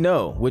 Let me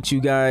know what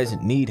you guys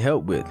need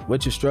help with,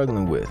 what you're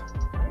struggling with.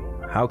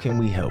 How can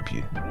we help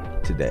you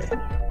today?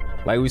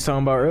 Like we was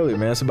talking about earlier,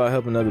 man, it's about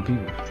helping other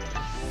people.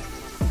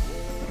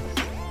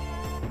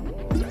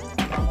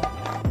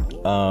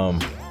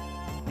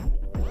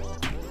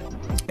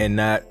 And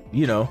not,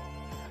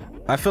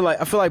 I feel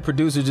like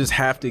producers just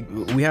have to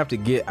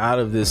get out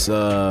of this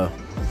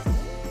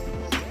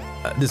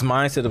this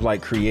mindset of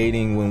like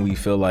creating when we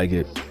feel like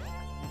it,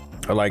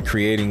 or like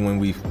creating when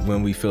we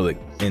feel it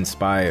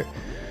inspired.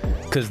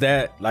 Cause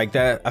that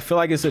I feel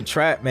like it's a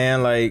trap,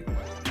 man. Like,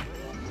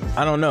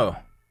 I don't know.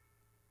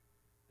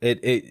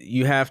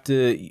 You have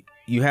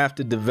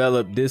to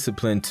develop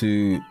discipline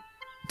to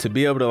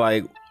be able to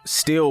like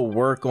still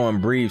work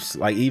on briefs,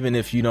 like even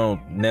if you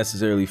don't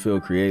necessarily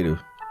feel creative.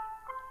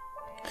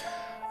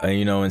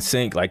 In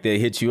sync, like they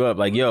hit you up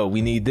like, yo,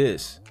 we need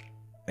this,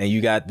 and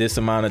you got this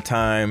amount of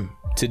time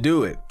to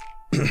do it.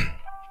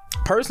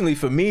 Personally,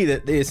 for me,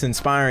 that it's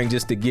inspiring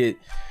just to get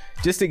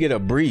a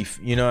brief,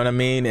 you know what I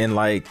mean? And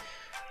like,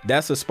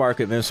 that's a spark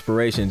of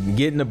inspiration.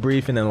 Getting a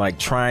brief and then like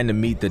trying to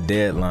meet the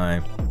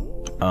deadline,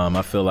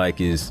 I feel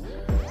like is,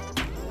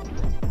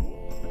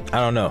 I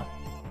don't know.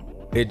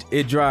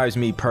 It drives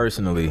me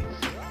personally.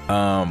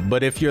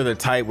 But if you're the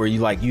type where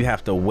you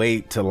have to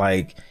wait to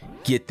like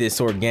get this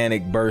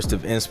organic burst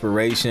of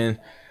inspiration,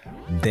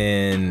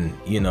 then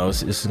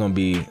it's gonna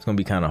be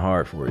kind of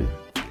hard for you.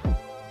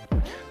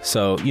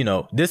 So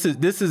this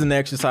is an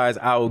exercise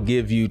I will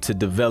give you to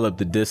develop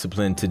the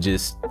discipline to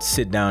just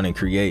sit down and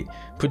create.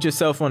 Put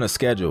yourself on a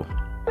schedule.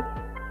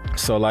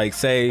 So like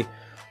say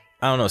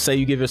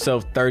you give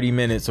yourself 30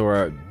 minutes,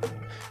 or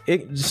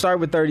start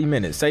with 30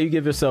 minutes. Say you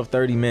give yourself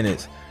 30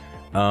 minutes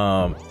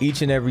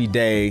each and every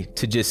day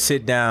to just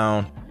sit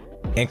down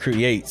and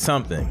create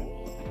something.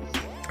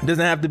 It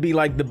doesn't have to be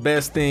like the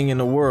best thing in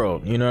the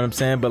world, you know what I'm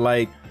saying? But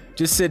like,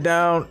 just sit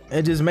down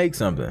and just make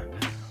something.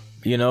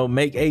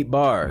 Make 8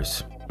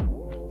 bars,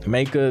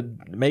 make a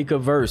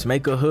verse,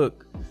 make a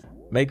hook,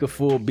 make a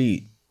full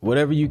beat,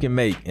 whatever you can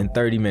make in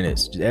 30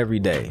 minutes every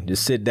day.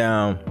 Just sit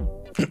down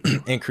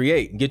and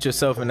create. Get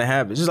yourself in the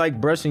habit. Just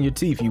like brushing your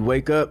teeth. You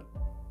wake up.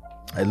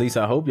 At least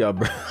I hope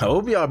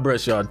y'all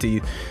brush y'all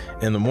teeth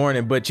in the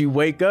morning. But you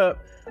wake up,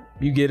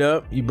 you get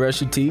up, you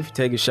brush your teeth,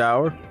 take a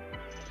shower.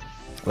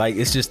 Like,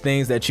 it's just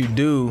things that you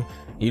do.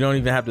 You don't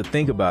even have to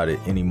think about it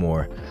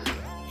anymore.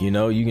 You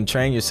can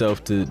train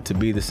yourself to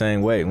be the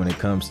same way when it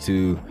comes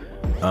to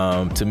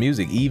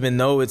music, even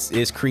though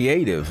it's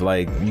creative.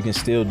 Like, you can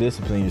still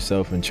discipline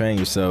yourself and train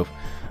yourself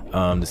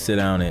to sit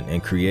down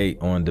and create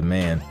on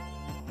demand.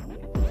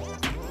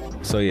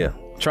 So yeah,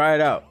 try it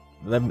out.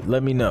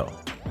 Let me know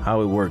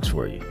how it works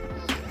for you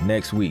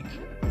next week.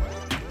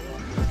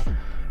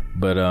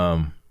 But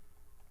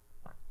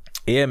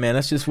yeah, man,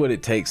 that's just what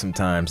it takes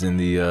sometimes in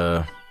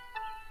the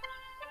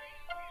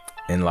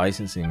in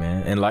licensing,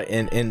 man, and like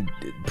in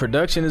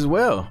production as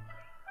well.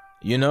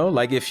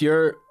 Like if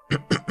you're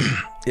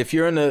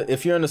in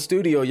a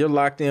studio, you're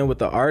locked in with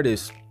the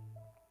artist.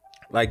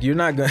 Like you're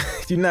not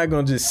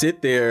gonna just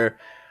sit there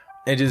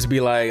and just be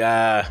like,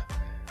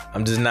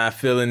 I'm just not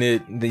feeling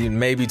it.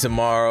 Maybe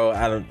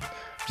tomorrow,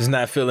 just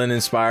not feeling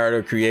inspired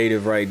or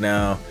creative right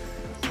now.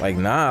 Like,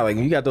 nah, like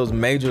you got those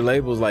major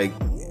labels like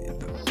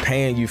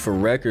paying you for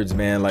records,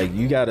 man. Like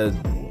you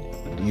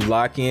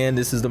lock in,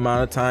 this is the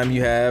amount of time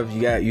you have.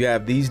 You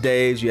have these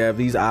days, you have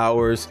these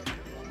hours.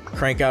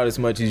 Crank out as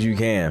much as you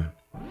can.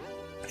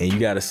 And you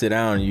gotta sit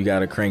down and you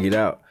gotta crank it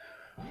out.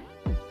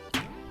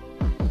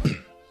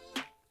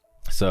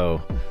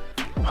 So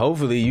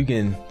hopefully you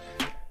can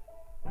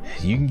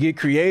you can get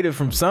creative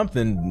from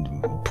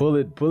something. Pull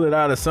it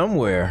out of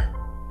somewhere.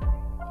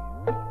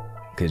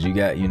 Cause you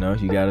got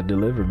to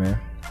deliver, man.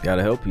 You got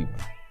to help people.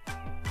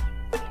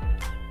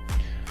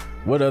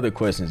 What other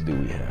questions do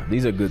we have?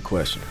 These are good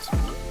questions.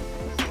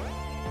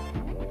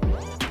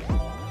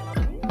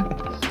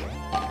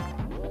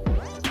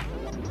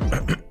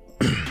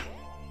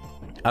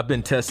 I've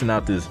been testing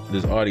out this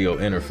audio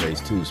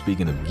interface too.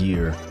 Speaking of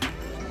gear,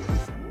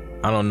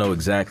 I don't know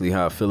exactly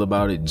how I feel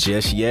about it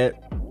just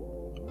yet.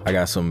 I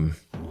got some.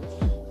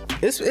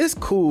 It's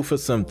cool for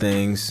some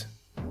things.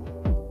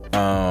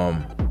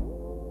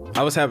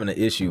 I was having an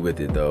issue with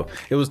it though.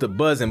 It was the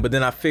buzzing, but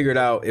then I figured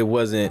out it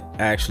wasn't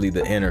actually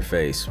the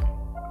interface.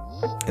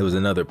 It was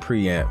another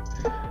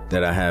preamp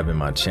that I have in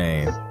my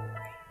chain.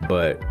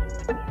 But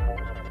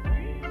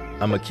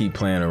I'm gonna keep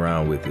playing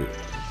around with it,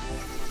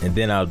 and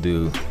then I'll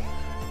do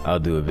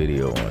a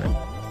video on it.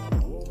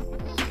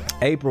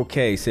 April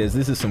K says,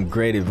 this is some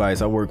great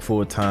advice. I work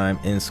full time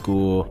in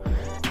school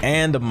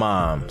and a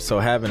mom, so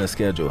having a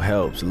schedule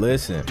helps.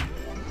 Listen,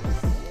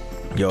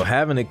 yo,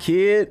 having a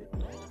kid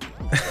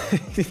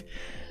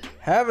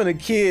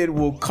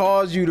will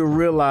cause you to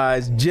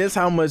realize just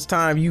how much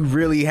time you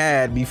really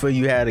had before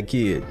you had a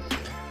kid.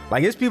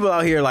 Like, it's people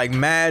out here like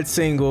mad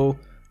single,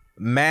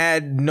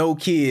 mad no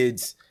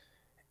kids,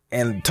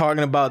 and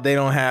talking about they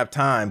don't have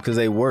time because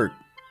they work.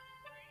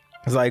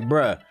 It's like,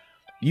 bruh,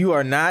 you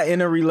are not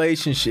in a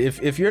relationship.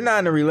 If you're not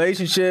in a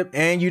relationship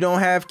and you don't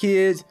have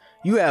kids,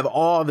 you have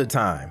all the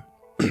time.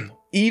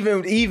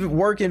 even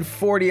working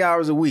 40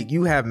 hours a week,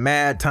 you have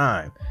mad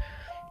time.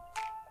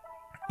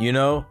 You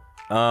know,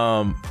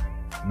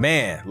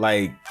 man,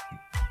 like,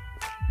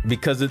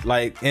 because it's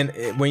like,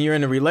 when you're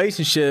in a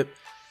relationship,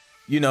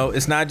 you know,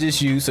 it's not just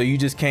you, so you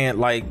just can't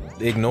like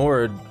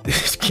ignore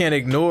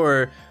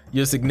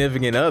your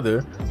significant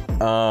other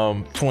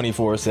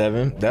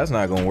 24/7. That's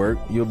not gonna work.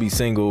 You'll be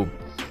single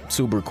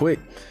super quick.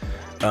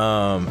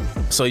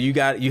 So you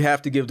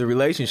have to give the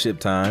relationship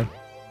time,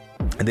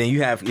 and then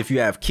if you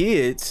have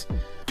kids,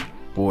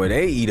 boy,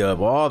 they eat up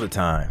all the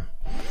time.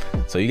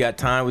 So you got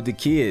time with the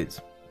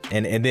kids.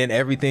 And then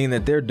everything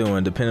that they're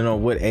doing, depending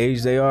on what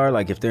age they are,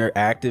 like if they're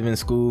active in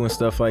school and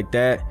stuff like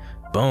that,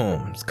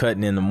 boom, it's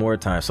cutting into more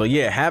time. So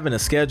yeah, having a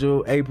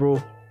schedule,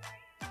 April,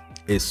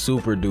 is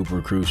super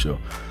duper crucial.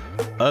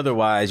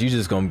 Otherwise, you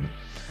just gonna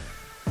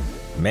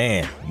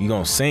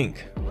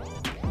sink.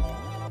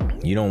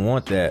 You don't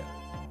want that.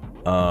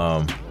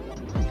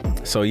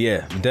 So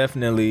yeah, it's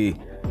definitely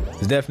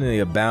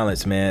a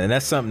balance, man. And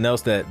that's something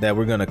else that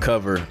we're gonna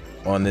cover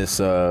on this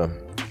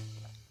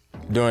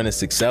during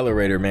this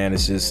accelerator, man.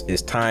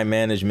 It's time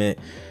management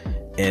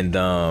and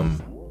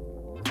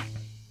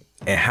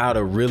how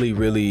to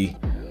really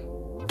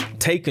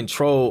take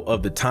control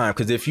of the time.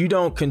 Because if you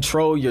don't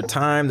control your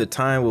time, the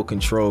time will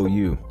control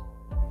you.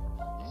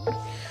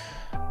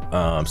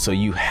 So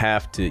you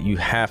have to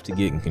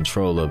get in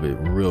control of it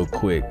real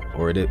quick,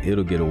 or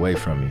it'll get away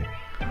from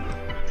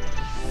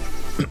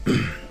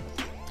you.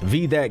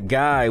 V That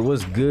Guy,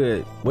 what's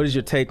good? What is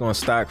your take on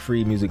stock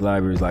free music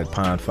libraries like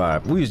Pond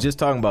 5? We was just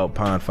talking about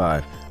Pond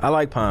 5. I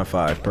like Pond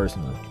 5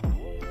 personally.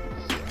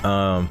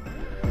 And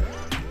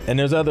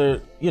there's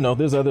other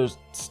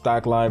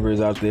stock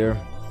libraries out there.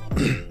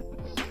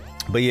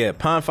 But yeah,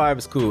 Pond 5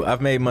 is cool.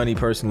 I've made money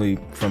personally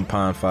from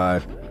Pond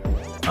 5.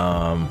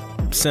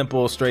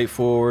 Simple,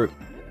 straightforward.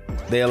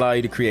 They allow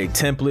you to create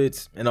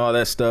templates and all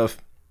that stuff.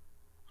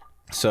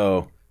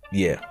 So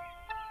yeah.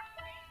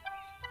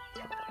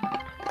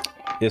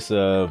 It's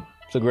a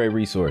great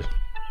resource.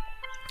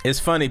 It's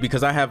funny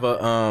because I have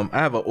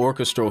an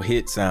orchestral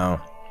hit sound.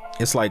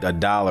 It's like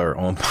 $1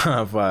 on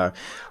Pond 5.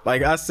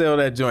 Like, I sell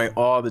that joint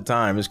all the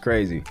time. It's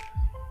crazy.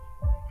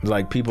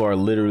 Like, people are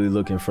literally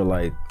looking for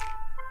like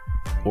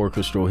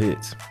orchestral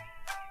hits.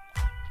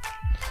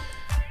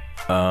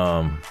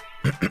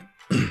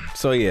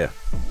 So yeah,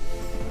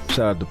 shout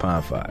out to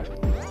Pond 5.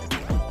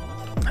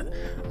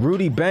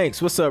 Rudy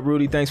Banks, what's up,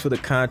 Rudy? Thanks for the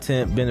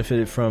content.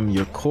 Benefited from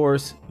your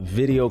course.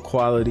 Video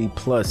quality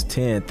plus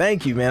 10.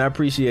 Thank you, man. I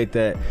appreciate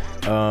that.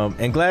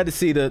 And glad to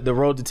see the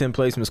Road to 10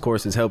 Placements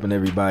course is helping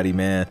everybody,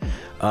 man.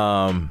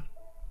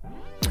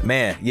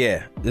 Man,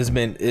 yeah, it's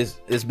been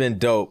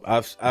dope.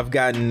 I've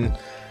gotten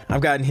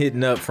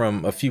hitting up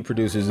from a few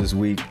producers this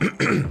week.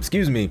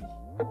 Excuse me.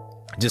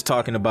 Just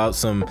talking about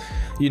some,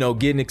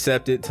 getting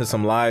accepted to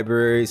some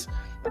libraries,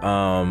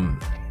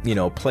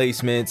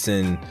 placements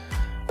and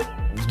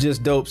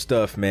just dope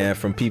stuff, man,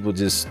 from people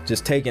just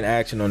taking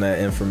action on that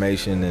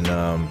information and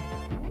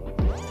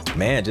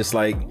man, just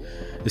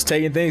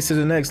taking things to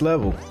the next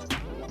level.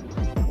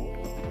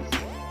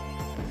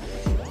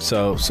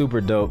 So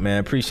super dope, man.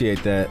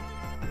 Appreciate that.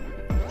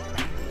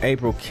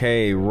 April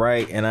K,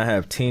 right? And I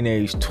have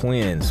teenage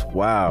twins.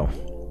 Wow.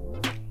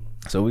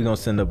 So we're gonna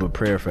send up a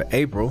prayer for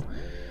April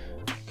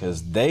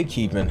because they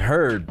keeping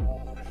her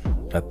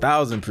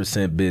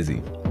 1,000%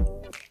 busy.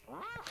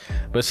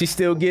 But she's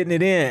still getting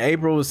it in.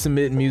 April was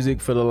submitting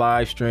music for the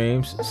live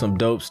streams. Some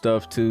dope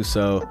stuff too.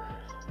 So,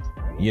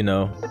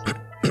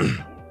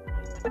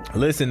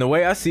 Listen, the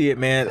way I see it,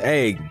 man,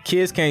 hey,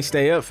 kids can't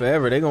stay up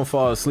forever. They're gonna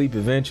fall asleep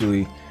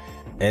eventually.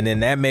 And then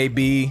that may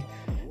be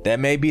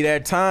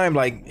that time.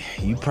 Like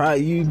you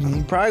probably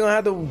gonna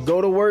have to go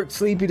to work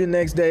sleepy the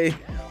next day.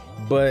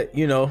 But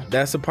you know,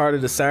 that's a part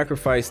of the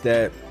sacrifice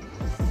that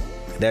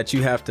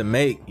you have to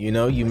make. You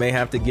know, you may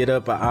have to get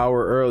up an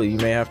hour early. You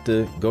may have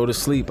to go to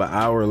sleep an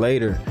hour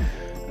later.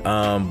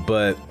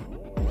 But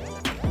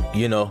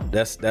you know,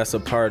 that's a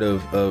part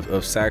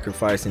of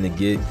sacrificing to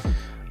get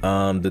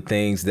the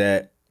things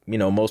that, you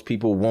know, most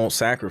people won't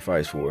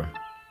sacrifice for.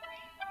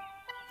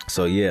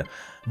 So yeah,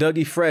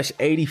 Dougie Fresh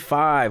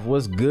 85,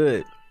 what's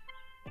good,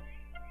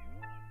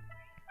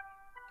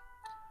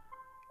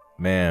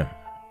 man?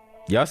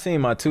 Y'all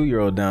seen my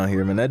 2-year-old down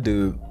here, man? That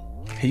dude,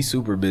 he's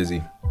super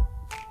busy.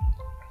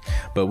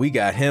 But we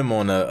got him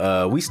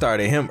on we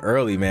started him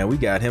early, man. We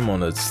got him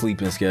on a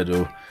sleeping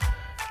schedule.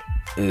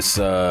 It's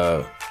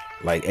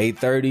like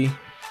 8:30.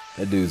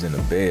 That dude's in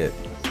the bed.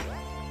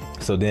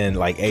 So then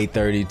like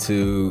 8:30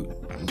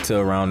 to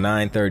around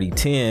 9:30,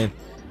 10,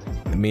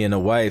 me and the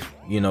wife,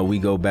 you know, we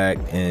go back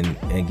and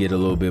get a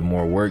little bit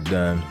more work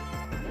done.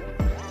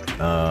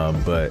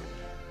 But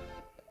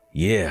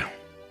yeah,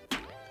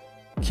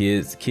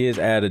 kids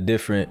add a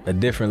different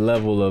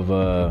level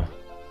of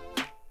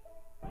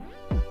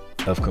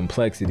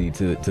complexity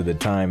to the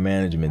time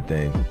management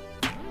thing.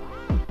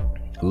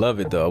 Love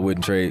it though. I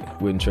wouldn't trade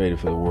it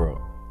for the world.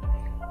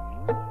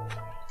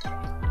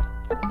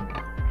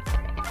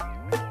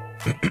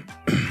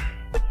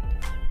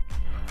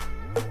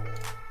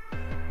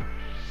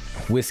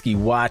 Whiskey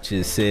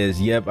Watches says,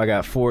 yep, I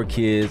got 4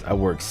 kids. I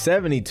work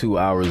 72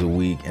 hours a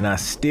week and I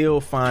still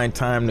find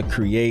time to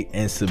create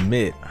and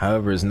submit.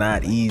 However, it's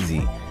not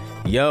easy.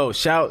 Yo,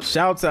 shouts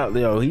out.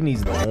 Yo, he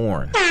needs the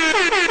horn.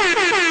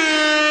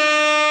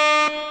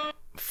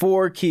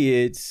 4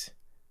 kids,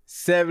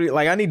 70.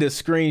 Like, I need to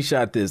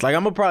screenshot this. Like,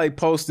 I'm gonna probably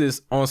post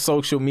this on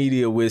social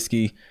media,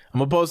 Whiskey. I'm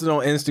gonna post it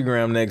on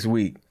Instagram next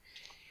week.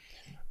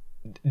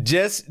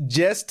 Just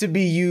to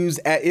be used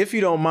if you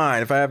don't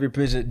mind, if I have your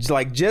permission,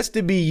 just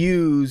to be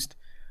used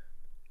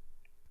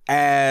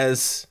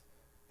as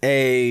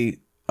a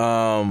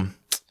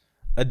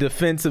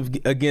defense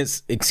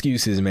against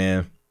excuses,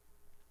 man.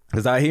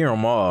 Because I hear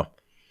them all.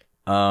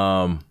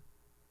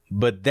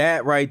 But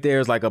that right there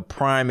is like a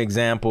prime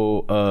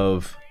example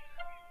of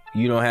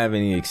you don't have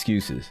any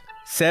excuses.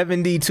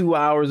 72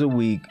 hours a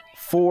week,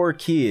 4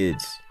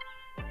 kids,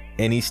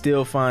 and he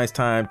still finds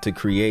time to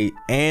create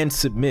and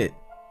submit.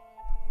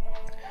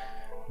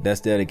 That's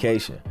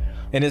dedication.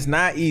 And it's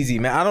not easy,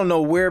 man. I don't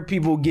know where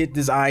people get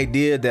this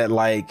idea that,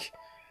 like,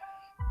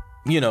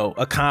 you know,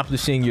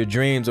 accomplishing your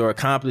dreams or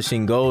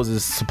accomplishing goals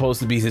is supposed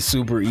to be the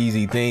super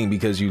easy thing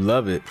because you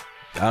love it.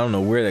 I don't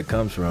know where that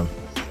comes from.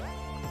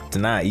 It's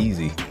not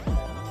easy.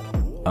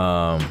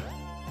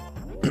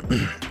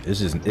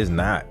 It's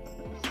not.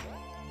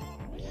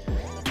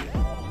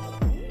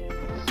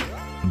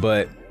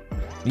 But,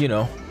 you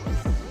know,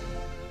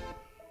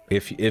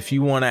 if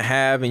you want to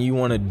have and you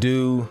want to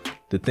do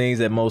the things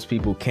that most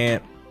people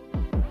can't,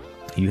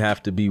 you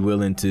have to be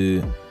willing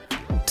to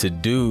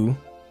do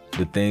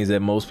the things that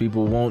most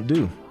people won't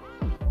do.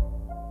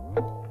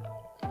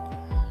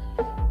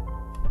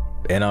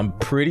 And I'm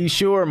pretty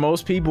sure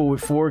most people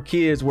with 4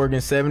 kids working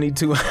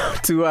 72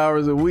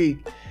 hours a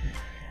week,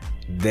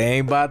 they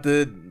ain't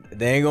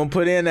gonna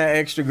put in that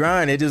extra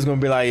grind. They're just gonna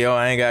be like, yo,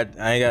 I ain't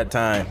got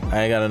time.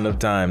 I ain't got enough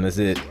time. That's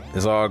it.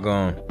 It's all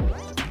gone.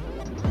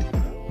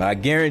 But I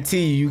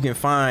guarantee you can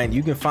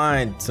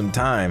find some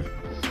time.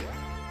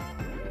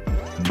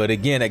 But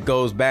again, it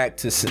goes back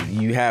to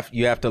you have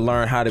to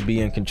learn how to be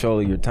in control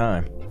of your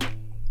time.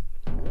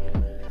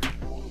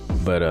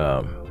 But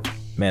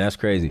man, that's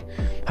crazy.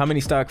 How many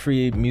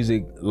stock-free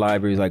music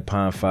libraries like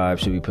Pond5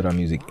 should we put our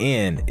music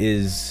in?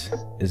 Is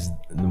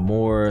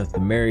the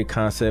merry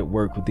concept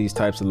work with these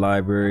types of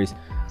libraries?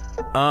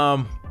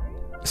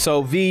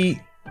 So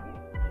V,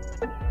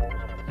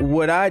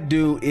 what I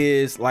do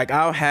is, like,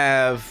 I'll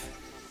have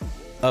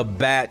a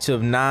batch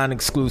of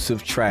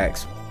non-exclusive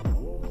tracks.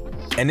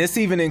 And this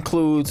even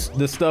includes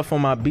the stuff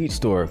on my Beat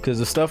Store, because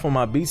the stuff on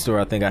my Beat Store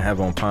I think I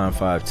have on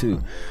Pond5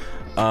 too.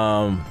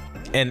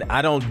 And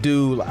I don't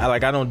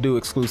do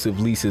exclusive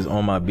leases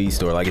on my Beat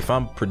Store. Like, if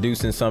I'm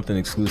producing something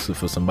exclusive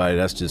for somebody,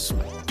 that's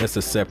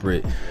a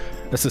separate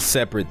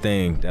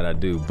thing that I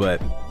do.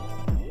 But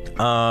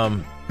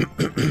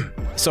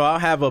so I'll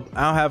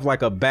have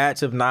like a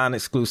batch of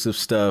non-exclusive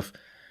stuff,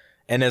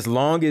 and as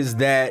long as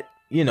that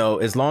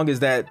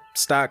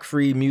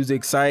stock-free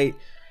music site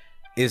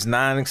is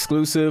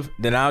non-exclusive,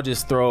 then I'll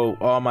just throw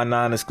all my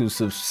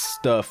non-exclusive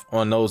stuff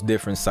on those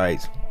different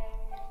sites.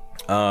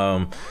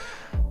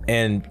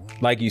 And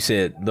like you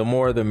said, the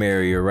more the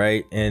merrier,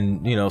 right?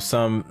 And you know,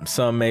 some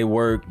may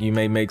work, you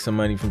may make some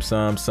money from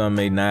some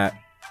may not.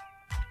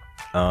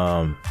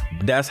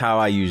 That's how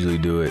I usually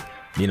do it.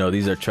 You know,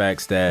 these are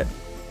tracks that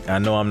I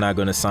know I'm not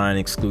going to sign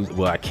exclusive.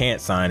 Well, I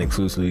can't sign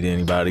exclusively to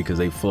anybody because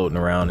they floating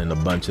around in a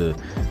bunch of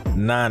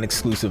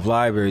non-exclusive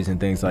libraries and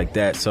things like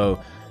that.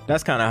 So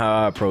that's kind of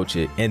how I approach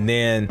it. And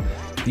then,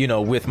 you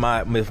know, with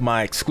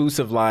my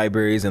exclusive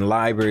libraries and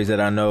libraries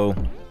that I know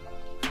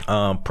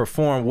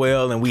perform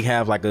well, and we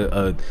have like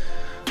a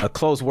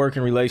close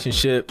working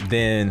relationship,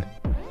 then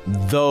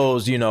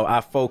those, you know,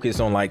 I focus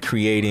on like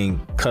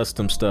creating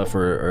custom stuff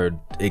or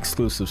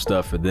exclusive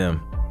stuff for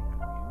them.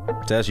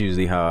 That's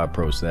usually how I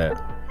approach that.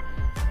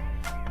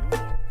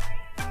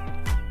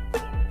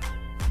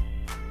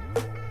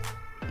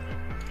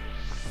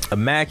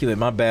 Immaculate,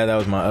 my bad, that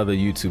was my other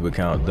YouTube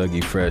account,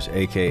 Dougie Fresh,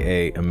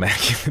 aka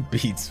Immaculate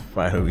Beats,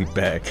 finally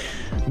back.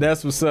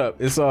 That's what's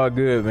up. It's all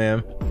good,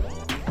 man.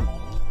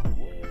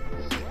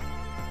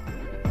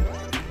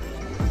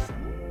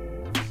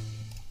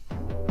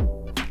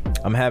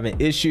 I'm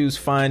having issues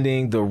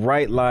finding the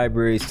right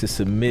libraries to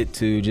submit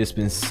to. Just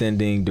been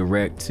sending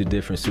direct to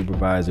different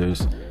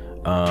supervisors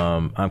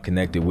I'm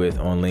connected with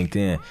on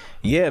LinkedIn.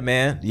 Yeah,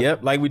 man.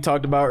 Yep. Like we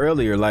talked about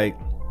earlier, like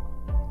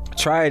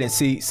try it and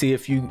see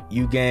if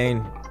you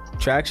gain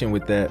traction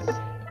with that.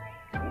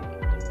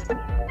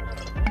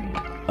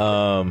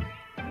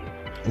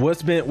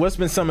 What's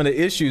been some of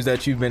the issues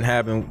that you've been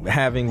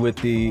having with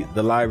the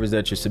libraries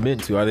that you're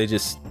submitting to?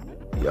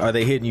 Are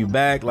they hitting you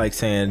back, like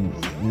saying,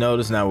 no,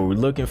 that's not what we're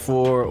looking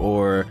for,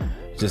 or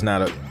just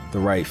not the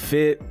right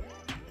fit?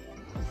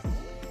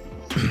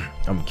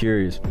 I'm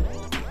curious.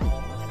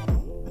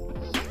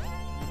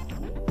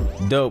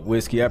 Dope,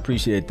 Whiskey. I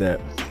appreciate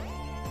that.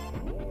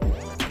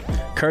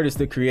 Curtis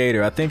the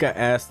Creator. I think I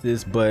asked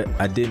this, but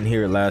I didn't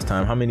hear it last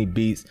time. How many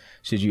beats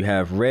should you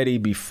have ready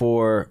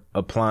before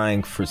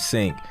applying for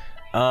sync?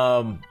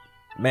 Man,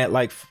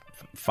 like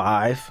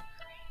 5.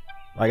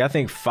 Like I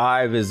think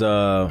 5 is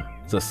a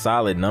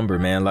solid number,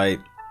 man. Like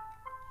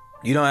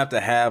you don't have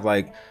to have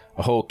like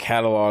a whole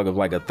catalog of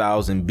like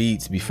 1,000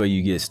 beats before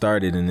you get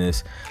started in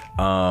this.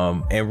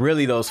 And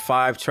really those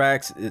 5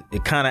 tracks,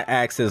 it kind of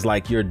acts as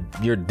like your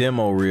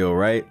demo reel,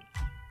 right?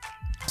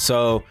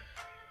 So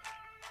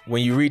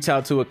when you reach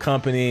out to a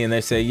company and they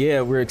say,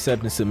 yeah, we're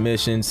accepting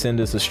submissions, send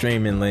us a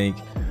streaming link,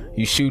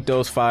 you shoot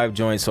those 5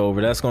 joints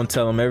over. That's going to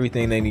tell them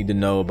everything they need to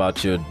know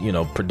about your, you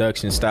know,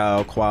 production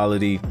style,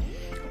 quality,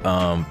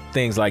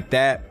 things like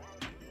that.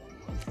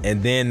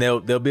 And then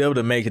they'll be able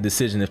to make a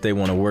decision if they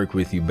want to work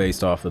with you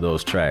based off of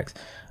those tracks.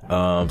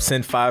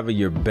 Send 5 of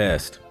your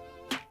best.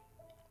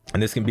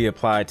 And this can be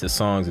applied to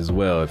songs as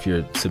well if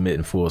you're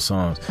submitting full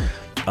songs.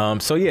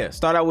 So yeah,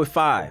 start out with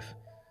 5.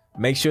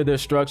 Make sure they're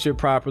structured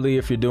properly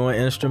if you're doing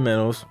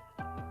instrumentals.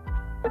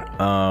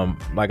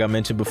 Like I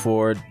mentioned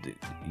before,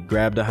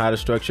 grab the How to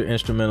Structure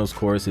Instrumentals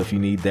course if you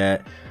need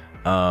that.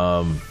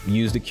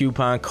 Use the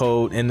coupon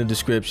code in the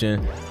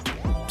description.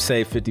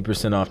 Save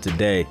 50% off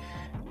today.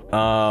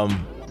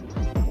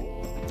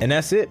 And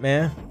that's it,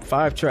 man.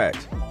 5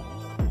 tracks.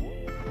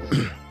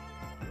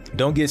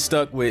 Don't get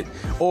stuck with,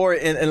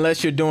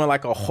 unless you're doing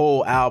like a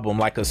whole album,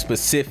 like a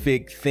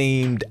specific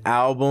themed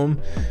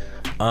album.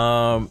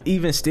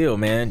 Even still,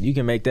 man, you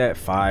can make that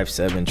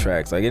 5-7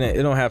 tracks. Like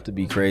it don't have to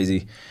be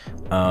crazy.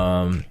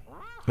 And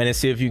then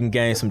see if you can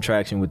gain some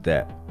traction with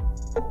that.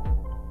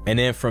 And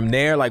then from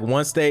there, like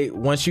once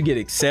you get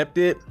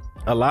accepted,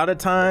 a lot of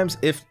times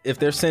if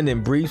they're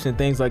sending briefs and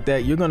things like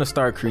that, you're gonna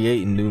start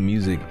creating new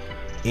music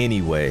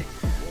anyway.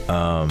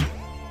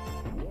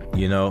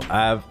 You know,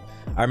 I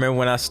remember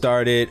when I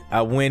started,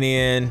 I went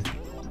in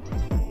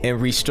and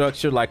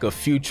restructured like a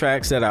few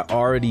tracks that I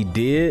already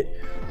did.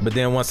 But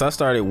then once I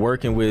started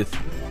working with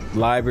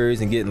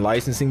libraries and getting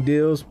licensing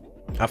deals,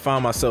 I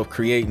found myself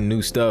creating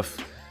new stuff,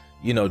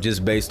 you know,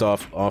 just based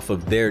off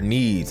of their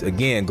needs.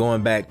 Again,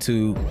 going back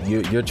to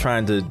you're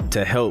trying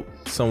to help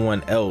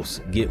someone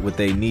else get what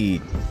they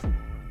need.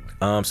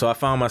 So I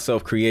found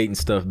myself creating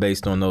stuff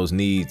based on those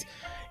needs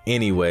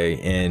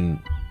anyway, and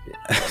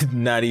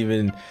not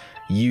even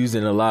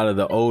using a lot of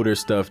the older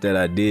stuff that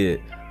I did.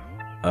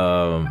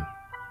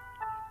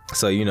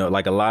 So, you know,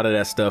 like a lot of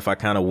that stuff, I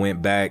kind of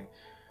went back,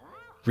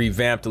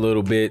 revamped a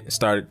little bit,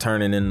 started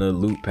turning into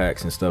loop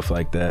packs and stuff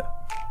like that.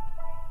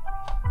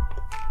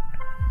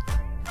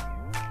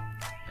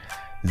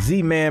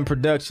 Z-Man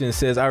Production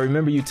says, I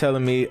remember you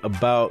telling me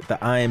about the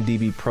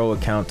IMDb Pro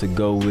account to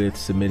go with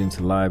submitting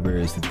to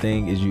libraries. The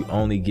thing is, you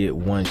only get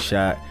one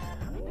shot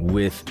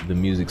with the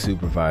music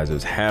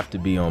supervisors. Have to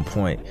be on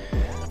point.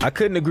 I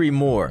couldn't agree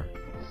more.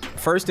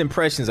 First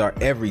impressions are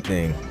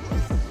everything.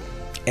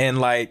 And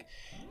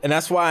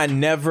that's why I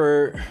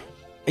never,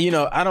 you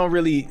know, I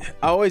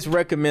always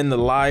recommend the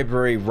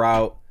library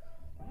route,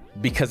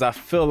 because I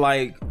feel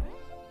like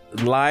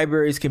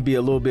libraries can be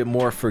a little bit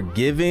more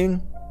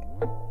forgiving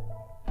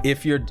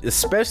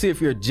especially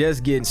if you're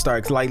just getting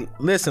started. Like,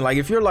 listen, like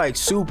if you're like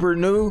super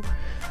new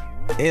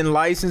in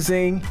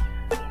licensing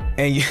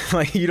and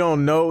you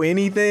don't know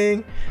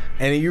anything,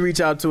 and then you reach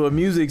out to a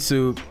music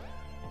soup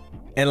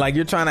and like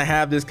you're trying to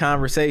have this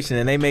conversation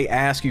and they may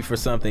ask you for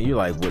something, you're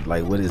like,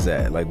 what is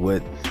that? Like,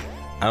 what?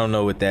 I don't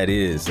know what that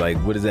is. Like,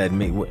 what does that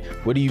mean?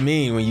 What do you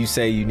mean when you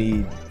say you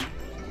need,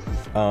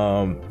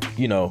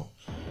 you know,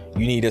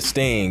 you need a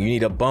sting, you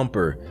need a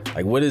bumper?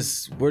 Like, what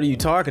are you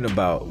talking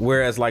about?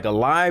 Whereas like a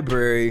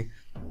library,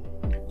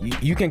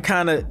 you can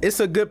kind of, it's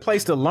a good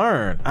place to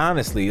learn,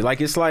 honestly.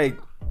 Like, it's like,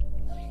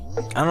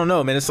 I don't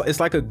know, man.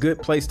 It's like a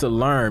good place to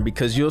learn,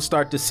 because you'll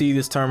start to see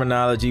this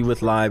terminology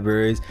with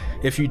libraries.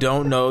 If you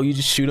don't know, you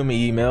just shoot them an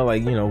email,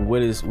 like, you know,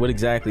 what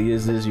exactly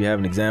is this? You have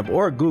an example,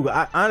 or Google.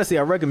 Honestly,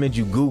 I recommend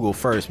you Google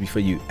first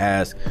before you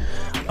ask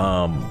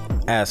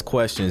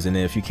questions. And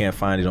then if you can't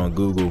find it on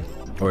Google,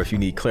 or if you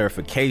need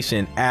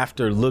clarification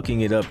after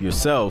looking it up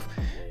yourself,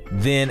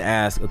 then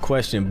ask a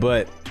question.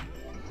 But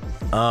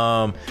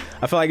I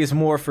feel like it's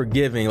more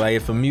forgiving. Like,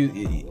 if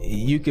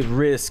you could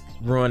risk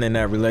ruining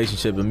that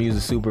relationship. A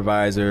music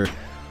supervisor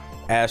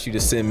asks you to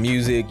send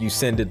music, you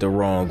send it the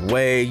wrong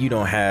way, you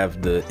don't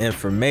have the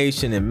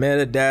information and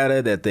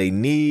metadata that they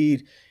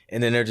need,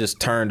 and then they're just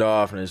turned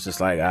off, and it's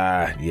just like,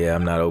 yeah,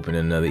 I'm not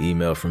opening another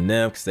email from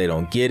them, because they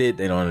don't get it,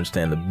 they don't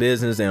understand the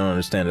business, they don't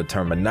understand the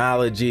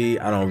terminology.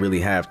 I don't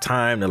really have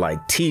time to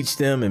like teach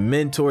them and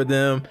mentor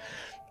them.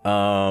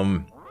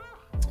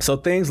 So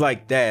things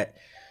like that,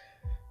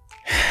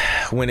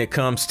 when it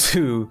comes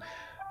to,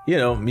 you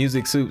know,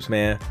 music soups,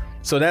 man.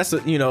 So that's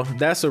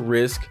a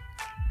risk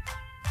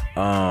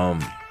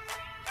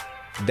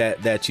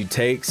that you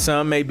take.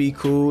 Some may be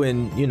cool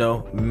and, you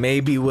know, may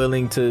be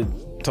willing to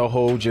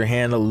hold your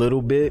hand a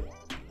little bit.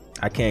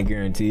 I can't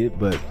guarantee it,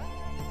 but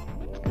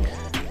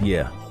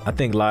yeah, I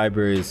think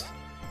libraries,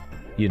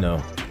 you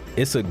know,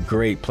 it's a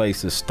great place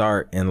to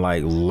start and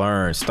like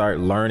start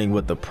learning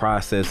what the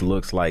process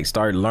looks like,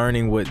 start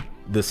learning what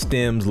the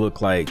stems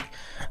look like,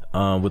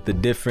 what the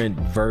different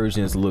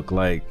versions look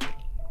like,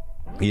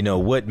 you know,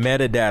 what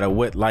metadata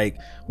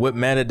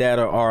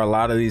are a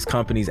lot of these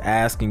companies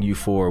asking you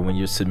for when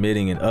you're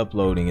submitting and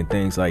uploading and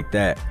things like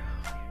that.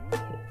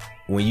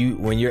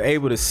 When you're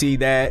able to see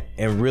that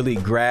and really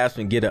grasp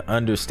and get an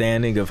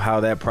understanding of how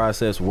that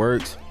process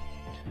works,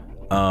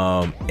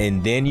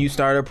 and then you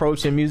start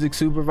approaching music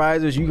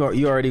supervisors, you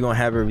already gonna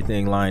have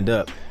everything lined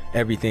up,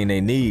 everything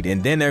they need,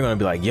 and then they're gonna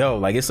be like, yo,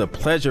 like, it's a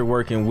pleasure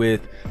working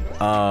with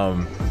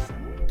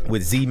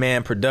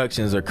Z-Man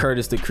Productions or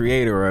Curtis the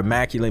Creator or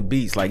Immaculate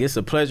Beats. Like, it's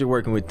a pleasure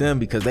working with them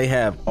because they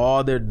have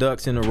all their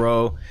ducks in a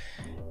row,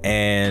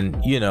 and,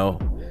 you know,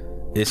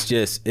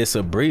 it's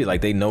a breed.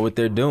 Like, they know what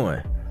they're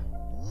doing,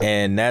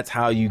 and that's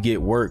how you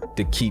get work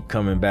to keep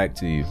coming back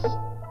to you.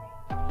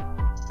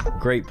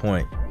 Great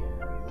point,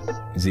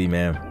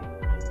 Z-Man.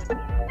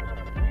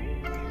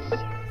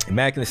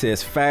 Immaculate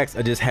says, facts,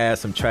 I just had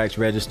some tracks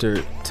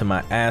registered to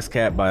my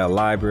ASCAP by a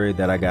library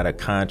that I got a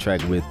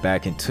contract with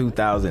back in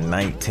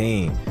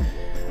 2019.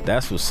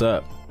 That's what's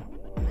up.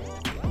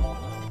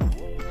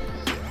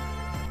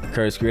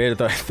 Curtis Creator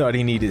thought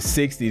he needed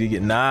 60 to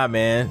get, nah,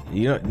 man,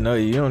 you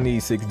don't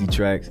need 60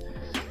 tracks.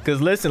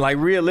 Because listen, like,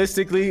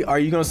 realistically, are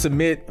you going to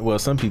submit, well,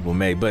 some people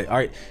may, but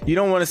you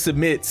don't want to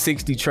submit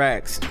 60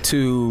 tracks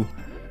to,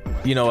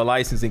 you know, a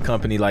licensing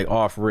company like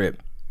Off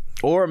Rip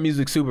or a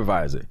music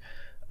supervisor.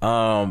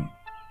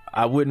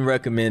 I wouldn't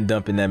recommend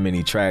dumping that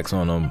many tracks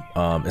on them,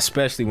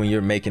 especially when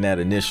you're making that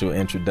initial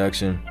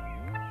introduction,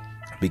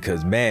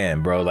 because,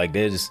 man, bro, like,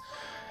 it's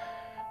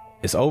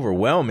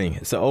overwhelming.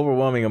 It's an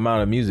overwhelming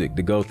amount of music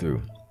to go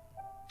through.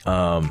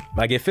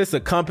 Like, if it's a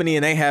company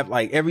and they have,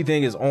 like,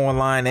 everything is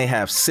online, they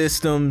have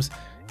systems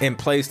in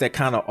place that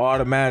kind of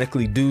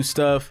automatically do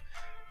stuff,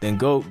 then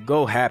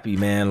go happy,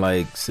 man.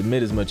 Like,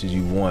 submit as much as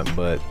you want.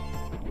 But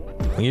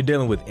when you're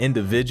dealing with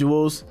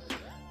individuals,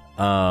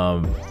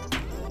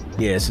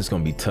 yeah, it's just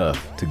gonna be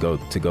tough to go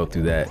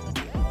through that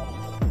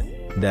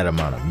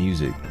amount of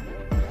music.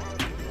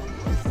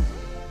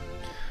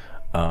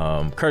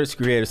 Curtis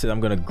Creator said, I'm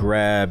gonna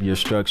grab your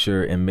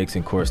structure and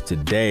mixing course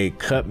today.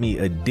 Cut me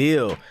a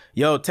deal.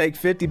 Yo, take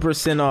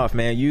 50% off,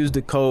 man. Use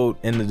the code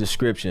in the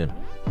description,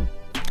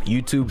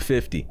 YouTube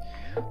 50.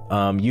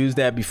 Use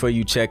that before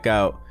you check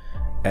out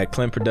at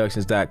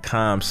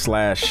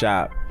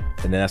clintproductions.com/shop,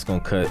 and then that's gonna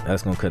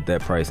cut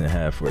that price in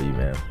half for you,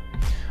 man.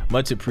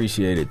 Much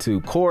appreciated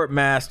too. Chord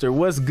Master,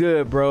 what's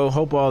good, bro?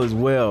 Hope all is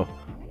well.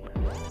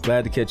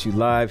 Glad to catch you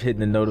live. Hitting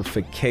the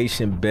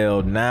notification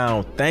bell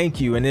now. Thank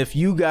you. And if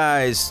you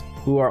guys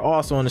who are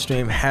also on the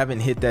stream haven't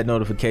hit that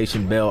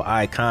notification bell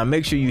icon,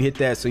 make sure you hit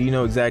that so you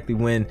know exactly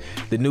when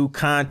the new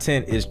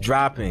content is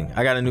dropping.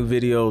 I got a new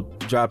video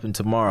dropping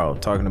tomorrow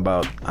talking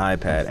about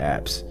iPad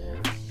apps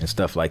and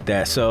stuff like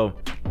that. So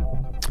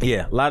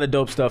yeah, a lot of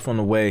dope stuff on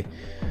the way,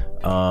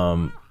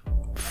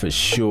 for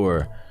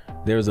sure.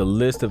 There's a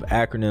list of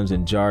acronyms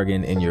and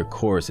jargon in your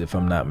course, if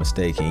I'm not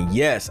mistaken.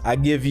 Yes, I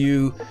give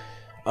you,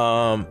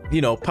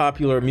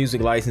 popular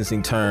music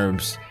licensing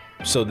terms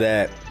so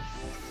that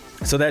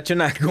you're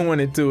not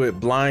going into it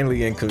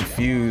blindly and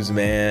confused,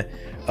 man.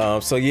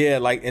 So yeah,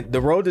 like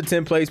the Road to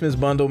 10 Placements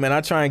bundle, man,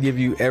 I try and give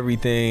you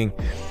everything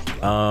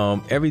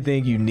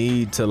you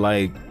need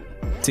to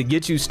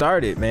get you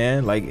started,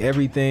 man. Like,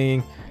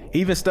 everything,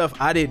 even stuff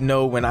I didn't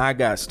know when I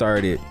got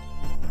started,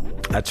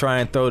 I try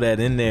and throw that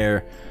in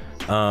there.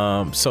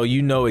 So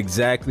you know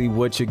exactly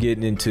what you're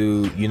getting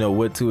into, you know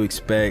what to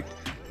expect,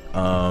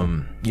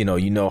 you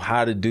know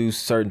how to do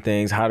certain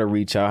things, how to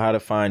reach out, how to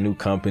find new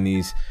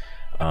companies,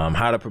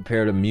 how to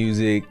prepare the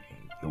music,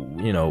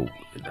 you know,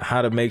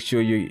 how to make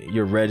sure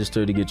you're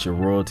registered to get your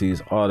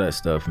royalties, all that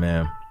stuff,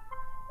 man.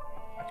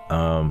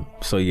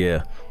 So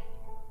yeah.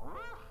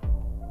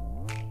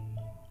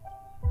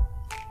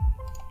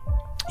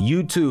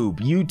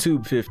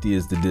 YouTube 50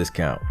 is the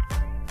discount.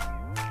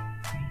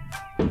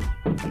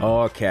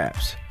 All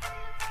caps.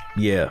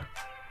 Yeah.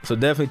 So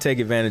definitely take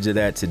advantage of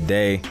that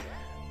today.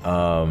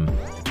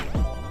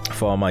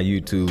 For all my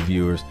YouTube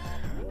viewers.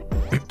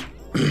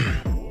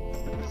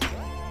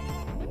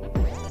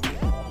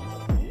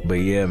 But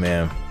yeah,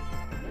 man.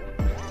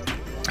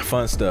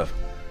 Fun stuff.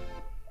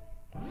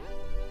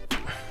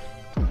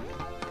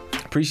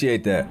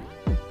 Appreciate that.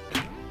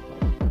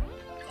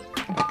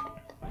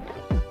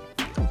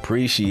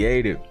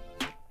 Appreciate it.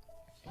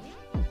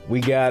 We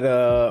got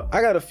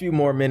I got a few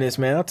more minutes,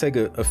 man. I'll take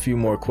a few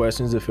more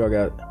questions if y'all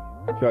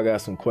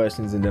got some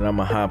questions, and then I'm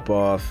gonna hop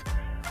off,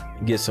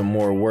 get some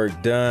more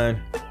work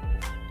done,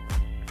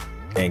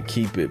 and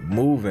keep it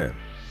moving.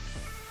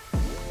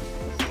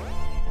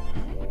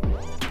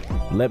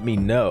 Let me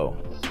know.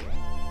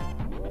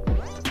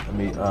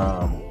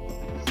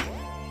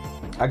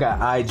 I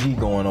got IG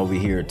going over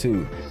here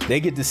too. They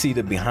get to see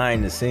the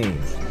behind the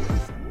scenes.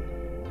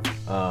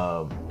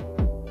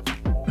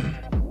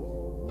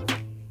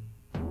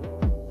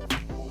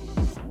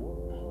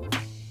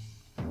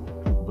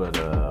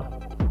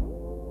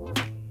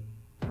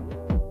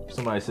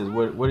 Somebody says,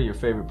 what are your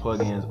favorite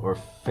plugins or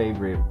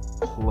favorite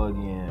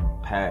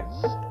plugin packs?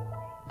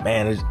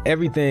 Man,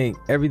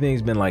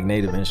 everything's been like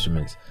Native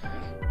Instruments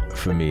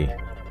for me.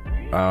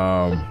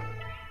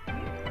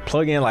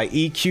 Plugin like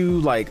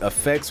EQ, like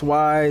effects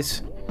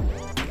wise,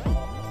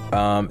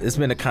 it's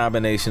been a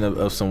combination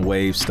of some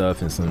Wave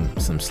stuff and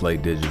some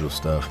Slate Digital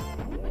stuff.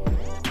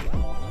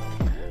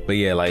 But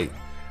yeah, like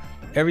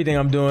everything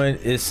I'm doing,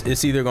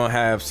 it's either gonna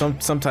have some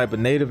type of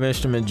Native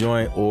Instrument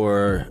joint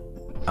or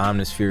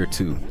Omnisphere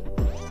 2.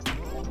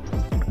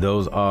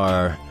 Those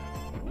are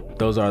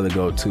the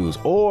go-tos.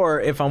 Or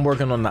if I'm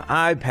working on the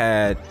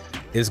iPad,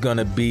 it's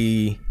gonna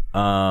be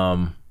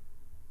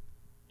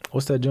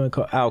what's that joint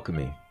called?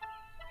 Alchemy.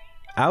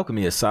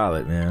 Alchemy is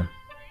solid, man.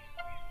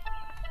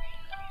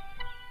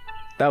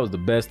 That was the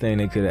best thing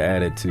they could have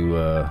added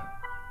to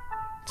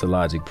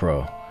Logic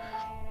Pro.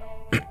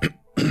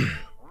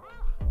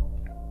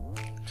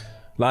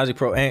 Logic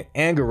Pro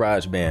and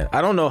GarageBand.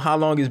 I don't know how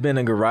long it's been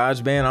in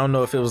GarageBand. I don't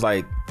know if it was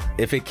like,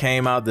 if it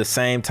came out the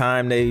same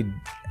time they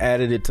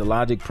added it to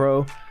Logic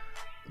Pro,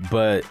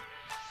 but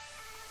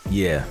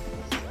yeah,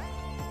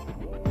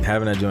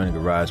 having that joint in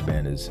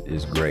GarageBand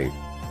is great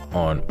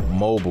on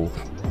mobile,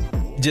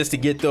 just to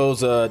get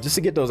those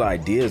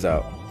ideas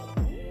out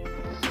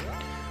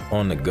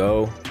on the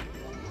go.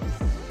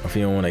 If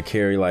you don't want to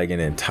carry like an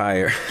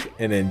entire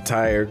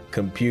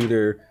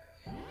computer,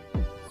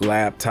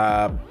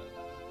 laptop,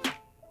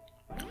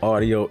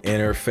 audio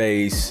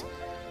interface,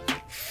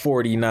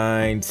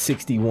 49,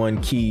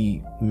 61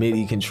 key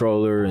MIDI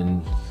controller,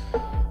 and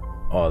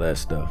all that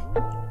stuff.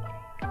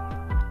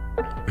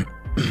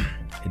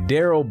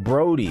 Daryl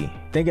Brody,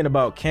 thinking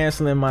about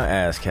canceling my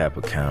ASCAP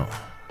account.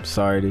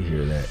 Sorry to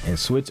hear that. And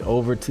switch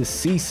over to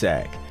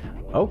CSAC.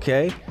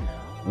 Okay.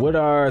 What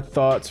are our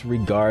thoughts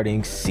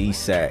regarding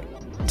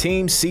CSAC?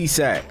 Team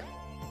CSAC.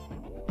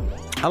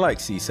 I like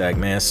CSAC,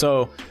 man.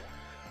 So,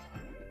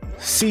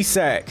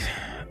 CSAC.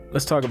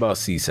 Let's talk about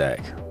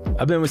CSAC.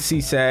 I've been with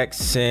CSAC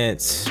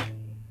since,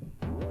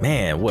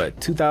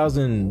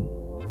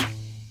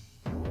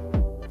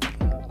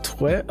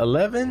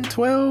 2011,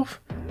 12?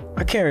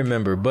 I can't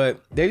remember,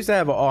 but they used to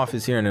have an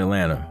office here in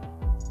Atlanta.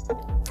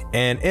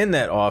 And in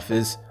that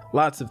office,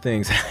 lots of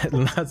things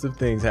happened.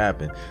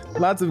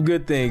 Lots of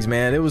good things,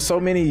 man. There was so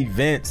many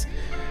events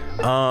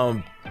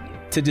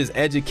to just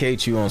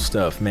educate you on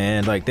stuff,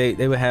 man. Like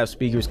they would have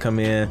speakers come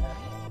in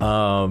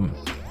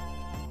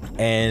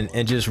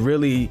and just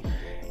really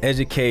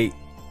educate,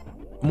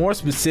 more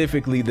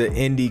specifically, the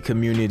indie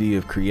community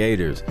of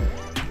creators.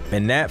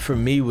 And that for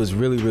me was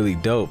really, really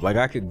dope. Like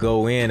I could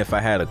go in, if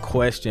I had a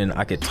question,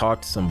 I could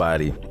talk to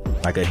somebody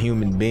like a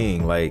human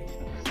being, like,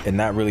 and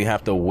not really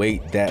have to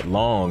wait that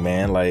long,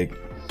 man. Like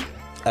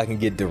I can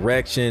get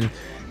direction,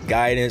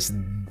 guidance.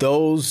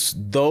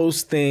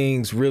 Those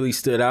things really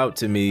stood out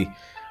to me,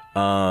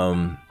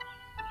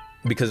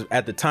 because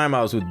at the time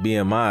I was with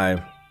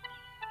BMI,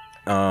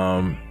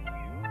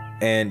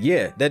 and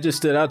yeah, that just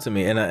stood out to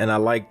me, and I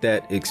liked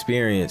that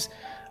experience.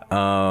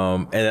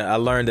 And I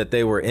learned that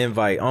they were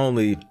invite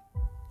only.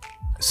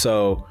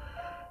 So,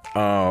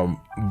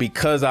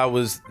 because I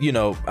was,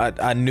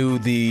 I knew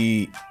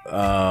the,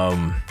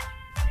 I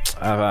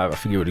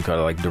forget what you call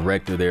it, like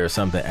director there or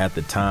something at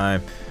the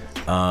time.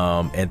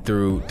 And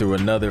through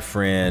another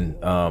friend,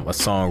 a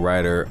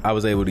songwriter, I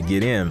was able to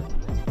get in.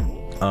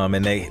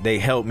 And they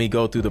helped me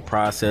go through the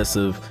process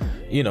of,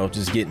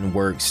 just getting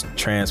works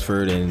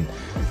transferred and,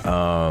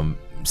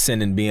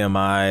 sending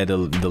BMI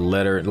the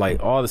letter,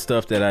 like all the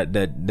stuff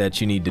that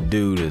you need to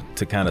do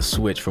to kind of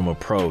switch from a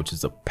pro, which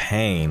is a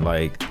pain.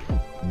 Like,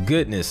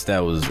 goodness, that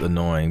was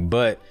annoying,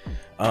 but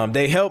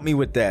they helped me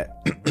with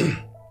that.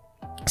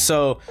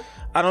 So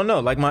I don't know.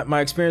 Like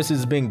my experience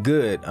has been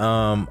good.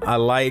 I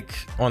like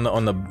on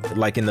the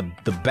like in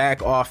the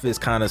back office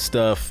kind of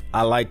stuff.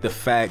 I like the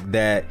fact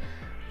that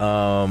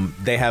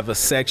they have a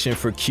section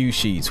for cue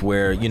sheets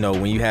where, you know,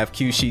 when you have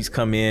cue sheets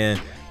come in,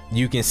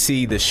 you can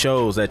see the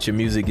shows that your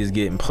music is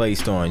getting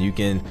placed on. You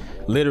can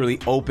literally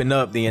open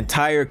up the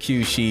entire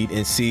cue sheet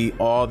and see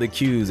all the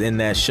cues in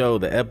that show,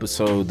 the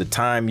episode, the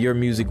time your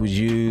music was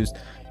used,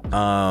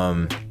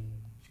 all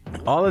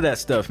of that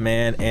stuff,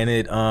 man. And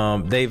it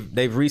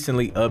they've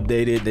recently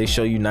updated. They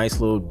show you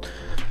nice little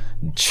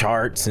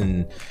charts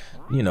and,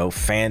 you know,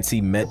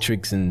 fancy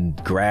metrics and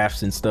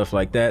graphs and stuff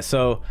like that.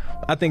 So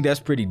I think that's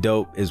pretty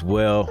dope as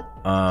well.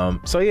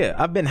 So yeah,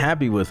 I've been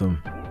happy with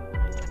them.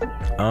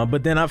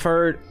 But then I've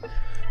heard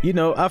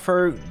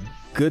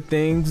good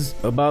things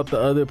about the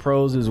other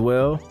pros as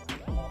well.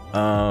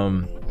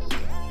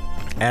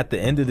 At the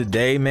end of the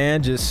day,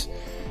 man, just,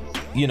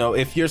 you know,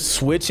 if you're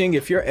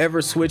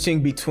ever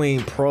switching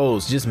between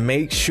pros, just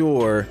make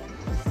sure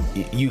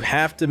you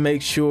have to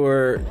make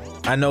sure.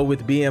 I know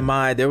with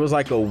BMI, there was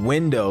like a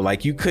window,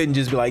 like you couldn't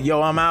just be like,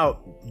 yo, I'm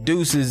out,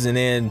 deuces, and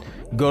then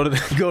go to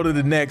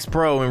the next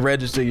pro and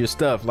register your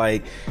stuff.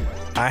 Like,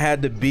 I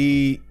had to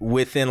be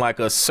within like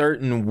a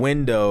certain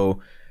window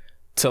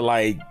to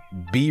like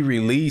be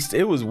released.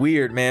 It was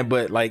weird, man,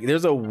 but like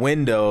there's a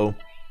window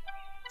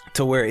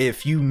to where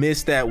if you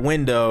miss that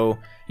window,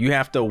 you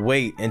have to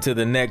wait until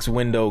the next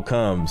window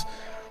comes,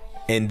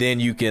 and then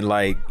you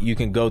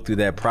can go through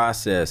that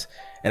process.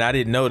 And I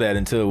didn't know that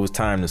until it was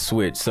time to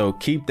switch. So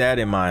keep that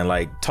in mind.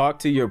 Like, talk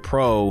to your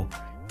pro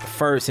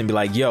first and be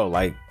like, yo,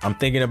 like, I'm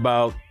thinking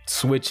about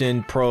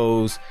switching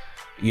pros.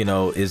 You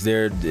know, is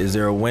there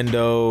a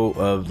window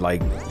of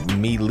like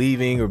me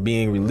leaving or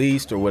being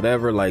released or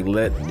whatever? Like,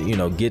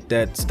 get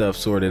that stuff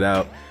sorted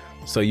out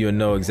so you'll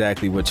know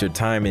exactly what your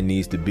timing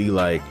needs to be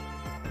like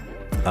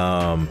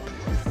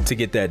to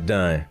get that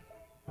done.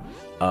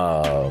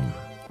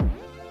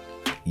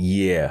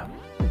 Yeah.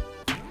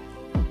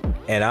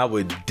 And I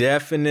would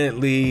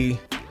definitely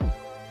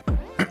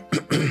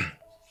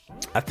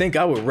I think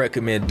I would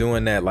recommend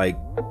doing that like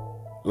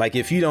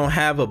if you don't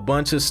have a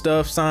bunch of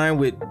stuff signed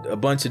with a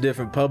bunch of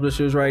different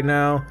publishers right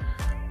now,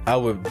 I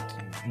would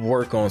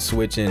work on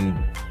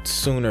switching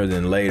sooner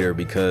than later,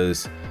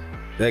 because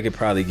that could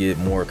probably get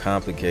more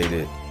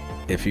complicated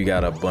if you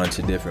got a bunch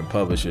of different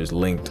publishers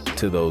linked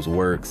to those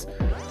works.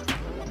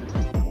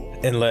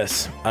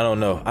 Unless, I don't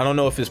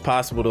know if it's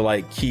possible to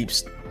like keep,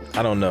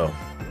 I don't know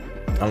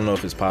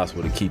if it's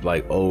possible to keep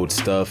like old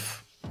stuff,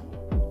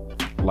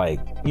 like,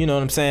 you know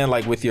what I'm saying,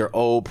 like with your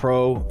old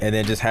pro, and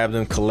then just have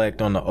them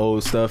collect on the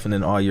old stuff, and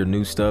then all your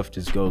new stuff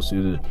just goes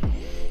through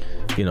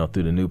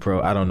through the new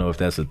pro. I don't know if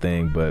that's a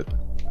thing, but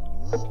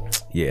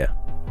yeah,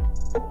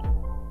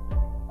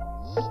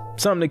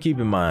 something to keep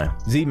in mind.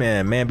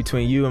 Z-Man, man,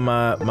 between you and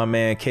my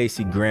man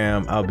Casey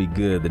Graham, I'll be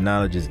good. The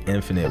knowledge is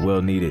infinite,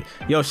 well needed.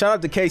 Yo, shout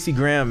out to Casey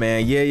Graham,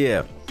 man.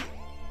 Yeah,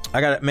 I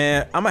got it,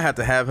 man. I'm gonna have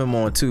to have him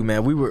on too,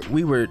 man. We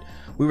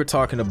were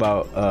talking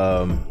about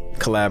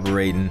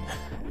collaborating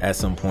at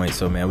some point,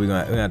 so man, we're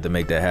gonna have to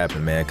make that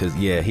happen, man, because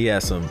yeah, he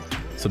has some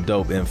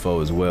dope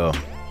info as well.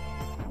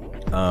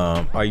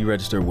 Are you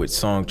registered with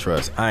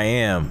Songtrust? I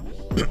am.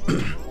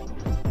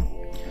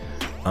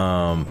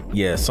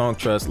 Yeah,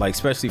 Songtrust, like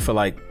especially for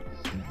like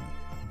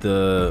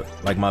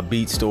my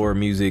beat store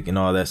music and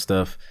all that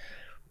stuff,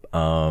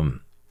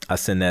 I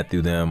send that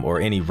through them,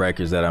 or any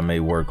records that I may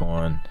work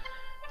on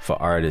for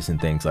artists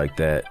and things like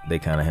that. They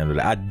kind of handle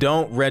that. I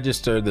don't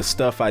register the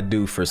stuff I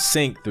do for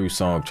sync through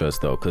Songtrust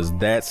though, because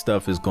that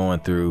stuff is going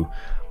through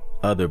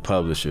other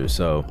publishers.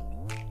 So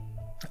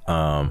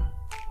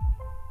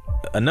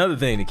another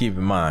thing to keep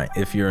in mind,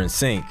 if you're in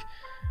sync,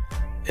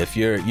 if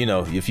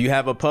you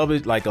have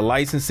a like a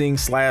licensing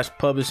 /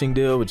 publishing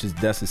deal,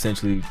 that's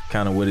essentially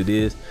kind of what it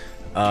is,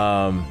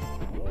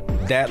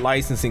 that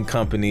licensing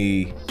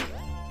company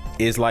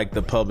is like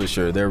the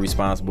publisher. They're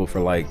responsible for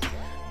like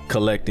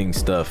collecting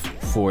stuff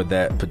for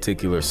that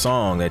particular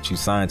song that you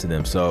signed to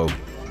them. So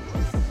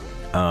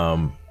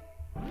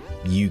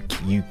you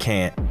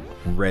can't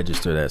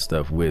register that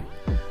stuff with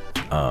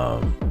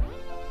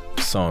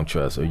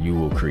Songtrust, or you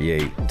will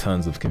create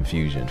tons of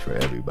confusion for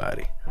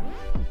everybody.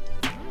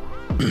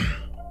 It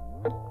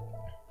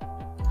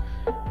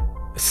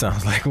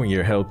sounds like when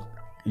your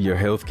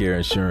healthcare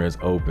insurance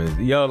opens.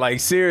 Yo, like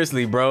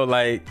seriously, bro,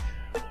 like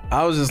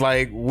I was just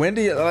like, when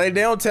do you, like,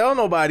 they don't tell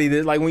nobody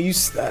this, like when you,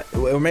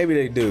 or maybe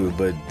they do,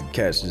 but the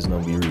cats just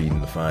don't be reading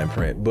the fine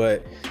print.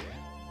 But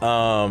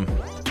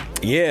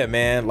yeah,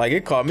 man, like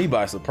it caught me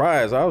by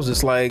surprise. I was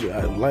just like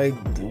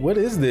what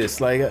is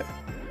this? Like I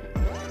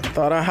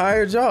thought I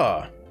hired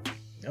y'all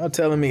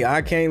telling me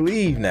I can't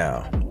leave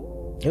now.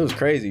 It was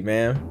crazy,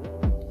 man.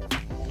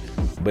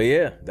 But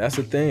yeah, that's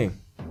the thing.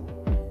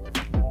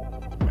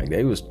 Like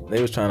they was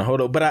trying to hold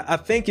up, but I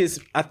think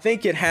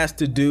it has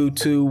to do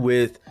too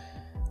with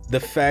the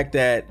fact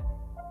that,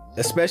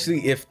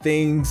 especially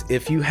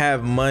if you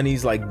have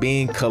monies like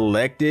being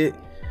collected,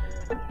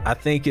 I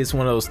think it's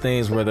one of those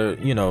things where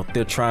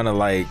they're trying to,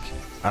 like,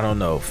 I don't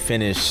know,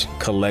 finish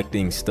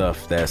collecting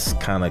stuff that's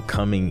kind of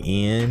coming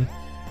in,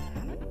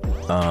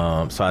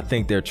 So I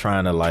think they're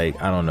trying to I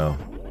don't know.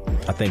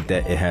 I think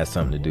that it has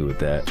something to do with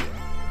that.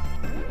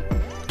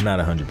 Not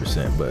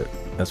 100%, but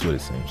that's what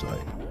it seems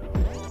like.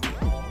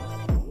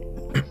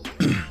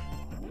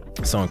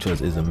 Song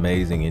choice is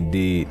amazing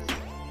indeed.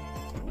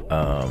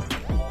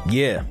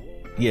 Yeah.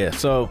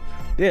 So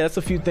yeah, that's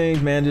a few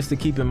things, man, just to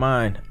keep in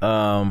mind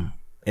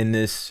in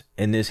this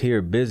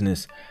here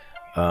business.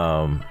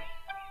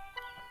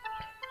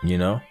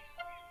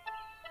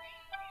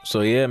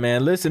 So yeah,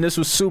 man, listen, this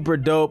was super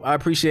dope. I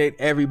appreciate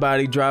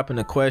everybody dropping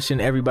a question,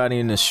 everybody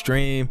in the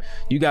stream.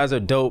 You guys are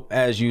dope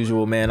as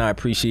usual, man. I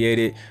appreciate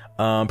it.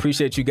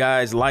 Appreciate you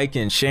guys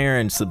liking,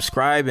 sharing,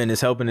 subscribing. It's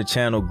helping the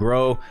channel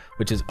grow,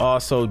 which is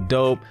also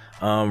dope.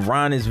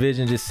 Ron is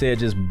Vision just said,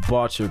 just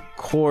bought your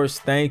course.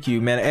 Thank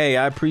you, man. Hey,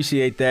 I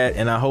appreciate that,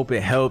 and I hope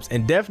it helps.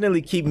 And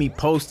definitely keep me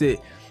posted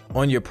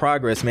on your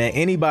progress, man.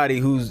 Anybody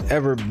who's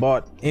ever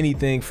bought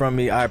anything from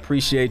me, I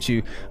appreciate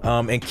you.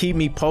 And keep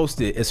me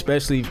posted,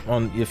 especially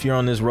if you're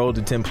on this road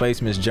to 10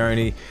 placements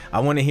journey. I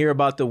want to hear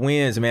about the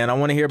wins, man. I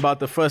want to hear about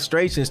the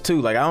frustrations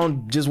too. I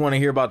don't just want to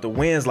hear about the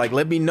wins.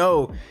 Let me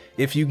know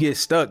if you get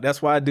stuck.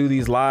 That's why I do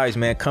these lives,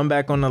 man. Come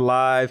back on the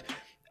live.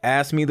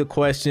 Ask me the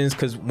questions,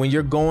 because when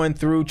you're going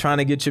through trying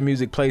to get your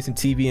music placed in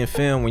TV and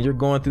film, when you're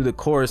going through the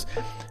course,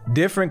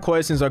 different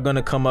questions are going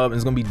to come up, and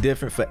it's going to be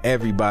different for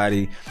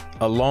everybody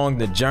along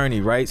the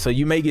journey, right? So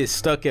you may get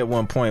stuck at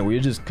one point where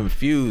you're just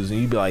confused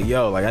and you be like,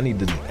 yo, I need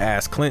to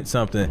ask Clint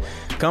something.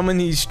 Come in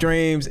these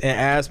streams and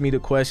ask me the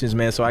questions,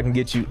 man, so I can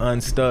get you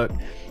unstuck,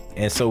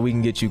 and so we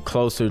can get you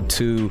closer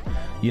to,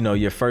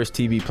 your first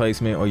TV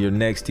placement or your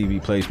next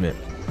TV placement.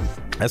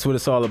 That's what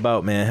it's all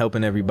about, man.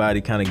 Helping everybody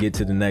kind of get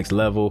to the next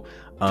level.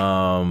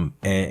 And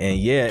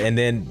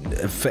then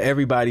for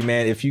everybody,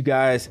 man, if you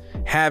guys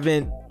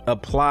haven't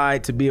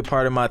applied to be a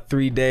part of my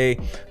 3-day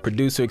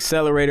producer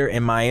accelerator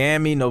in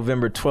Miami,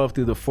 November 12th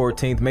through the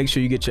 14th, make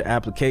sure you get your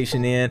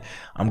application in.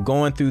 I'm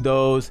going through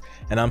those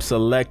and I'm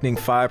selecting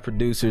 5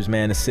 producers,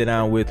 man, to sit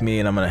down with me,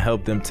 and I'm going to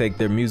help them take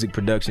their music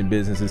production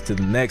businesses to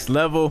the next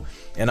level.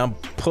 And I'm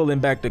pulling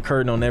back the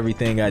curtain on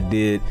everything I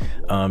did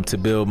to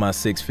build my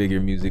 6-figure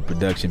music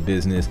production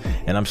business,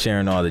 and I'm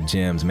sharing all the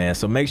gems, man.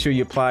 So make sure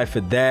you apply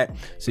for that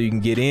so you can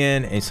get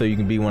in and so you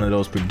can be one of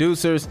those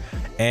producers.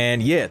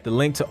 And yeah, the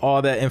link to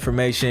all that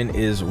information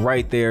is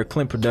right there,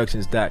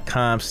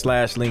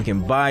 clintproductions.com/link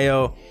in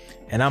bio.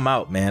 And I'm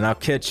out, man. I'll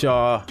catch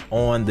y'all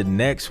on the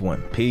next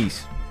one.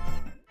 Peace.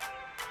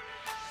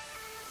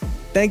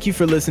 Thank you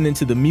for listening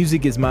to the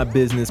Music is My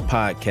Business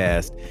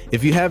podcast.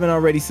 If you haven't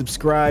already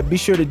subscribed, be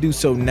sure to do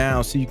so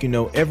now so you can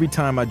know every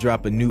time I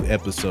drop a new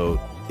episode.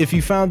 If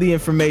you found the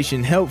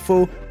information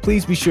helpful,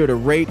 please be sure to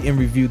rate and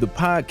review the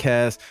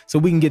podcast so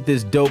we can get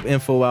this dope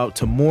info out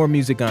to more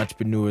music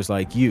entrepreneurs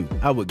like you.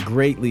 I would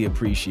greatly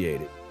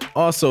appreciate it.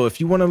 Also, if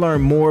you want to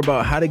learn more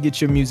about how to get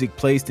your music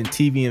placed in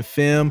TV and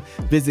film,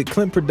 visit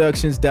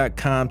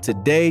clintproductions.com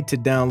today to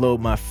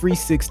download my free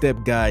 6-step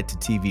guide to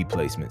TV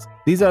placements.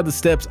 These are the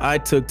steps I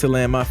took to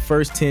land my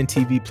first 10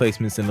 TV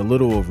placements in a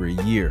little over a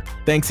year.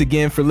 Thanks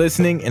again for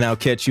listening, and I'll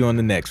catch you on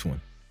the next one.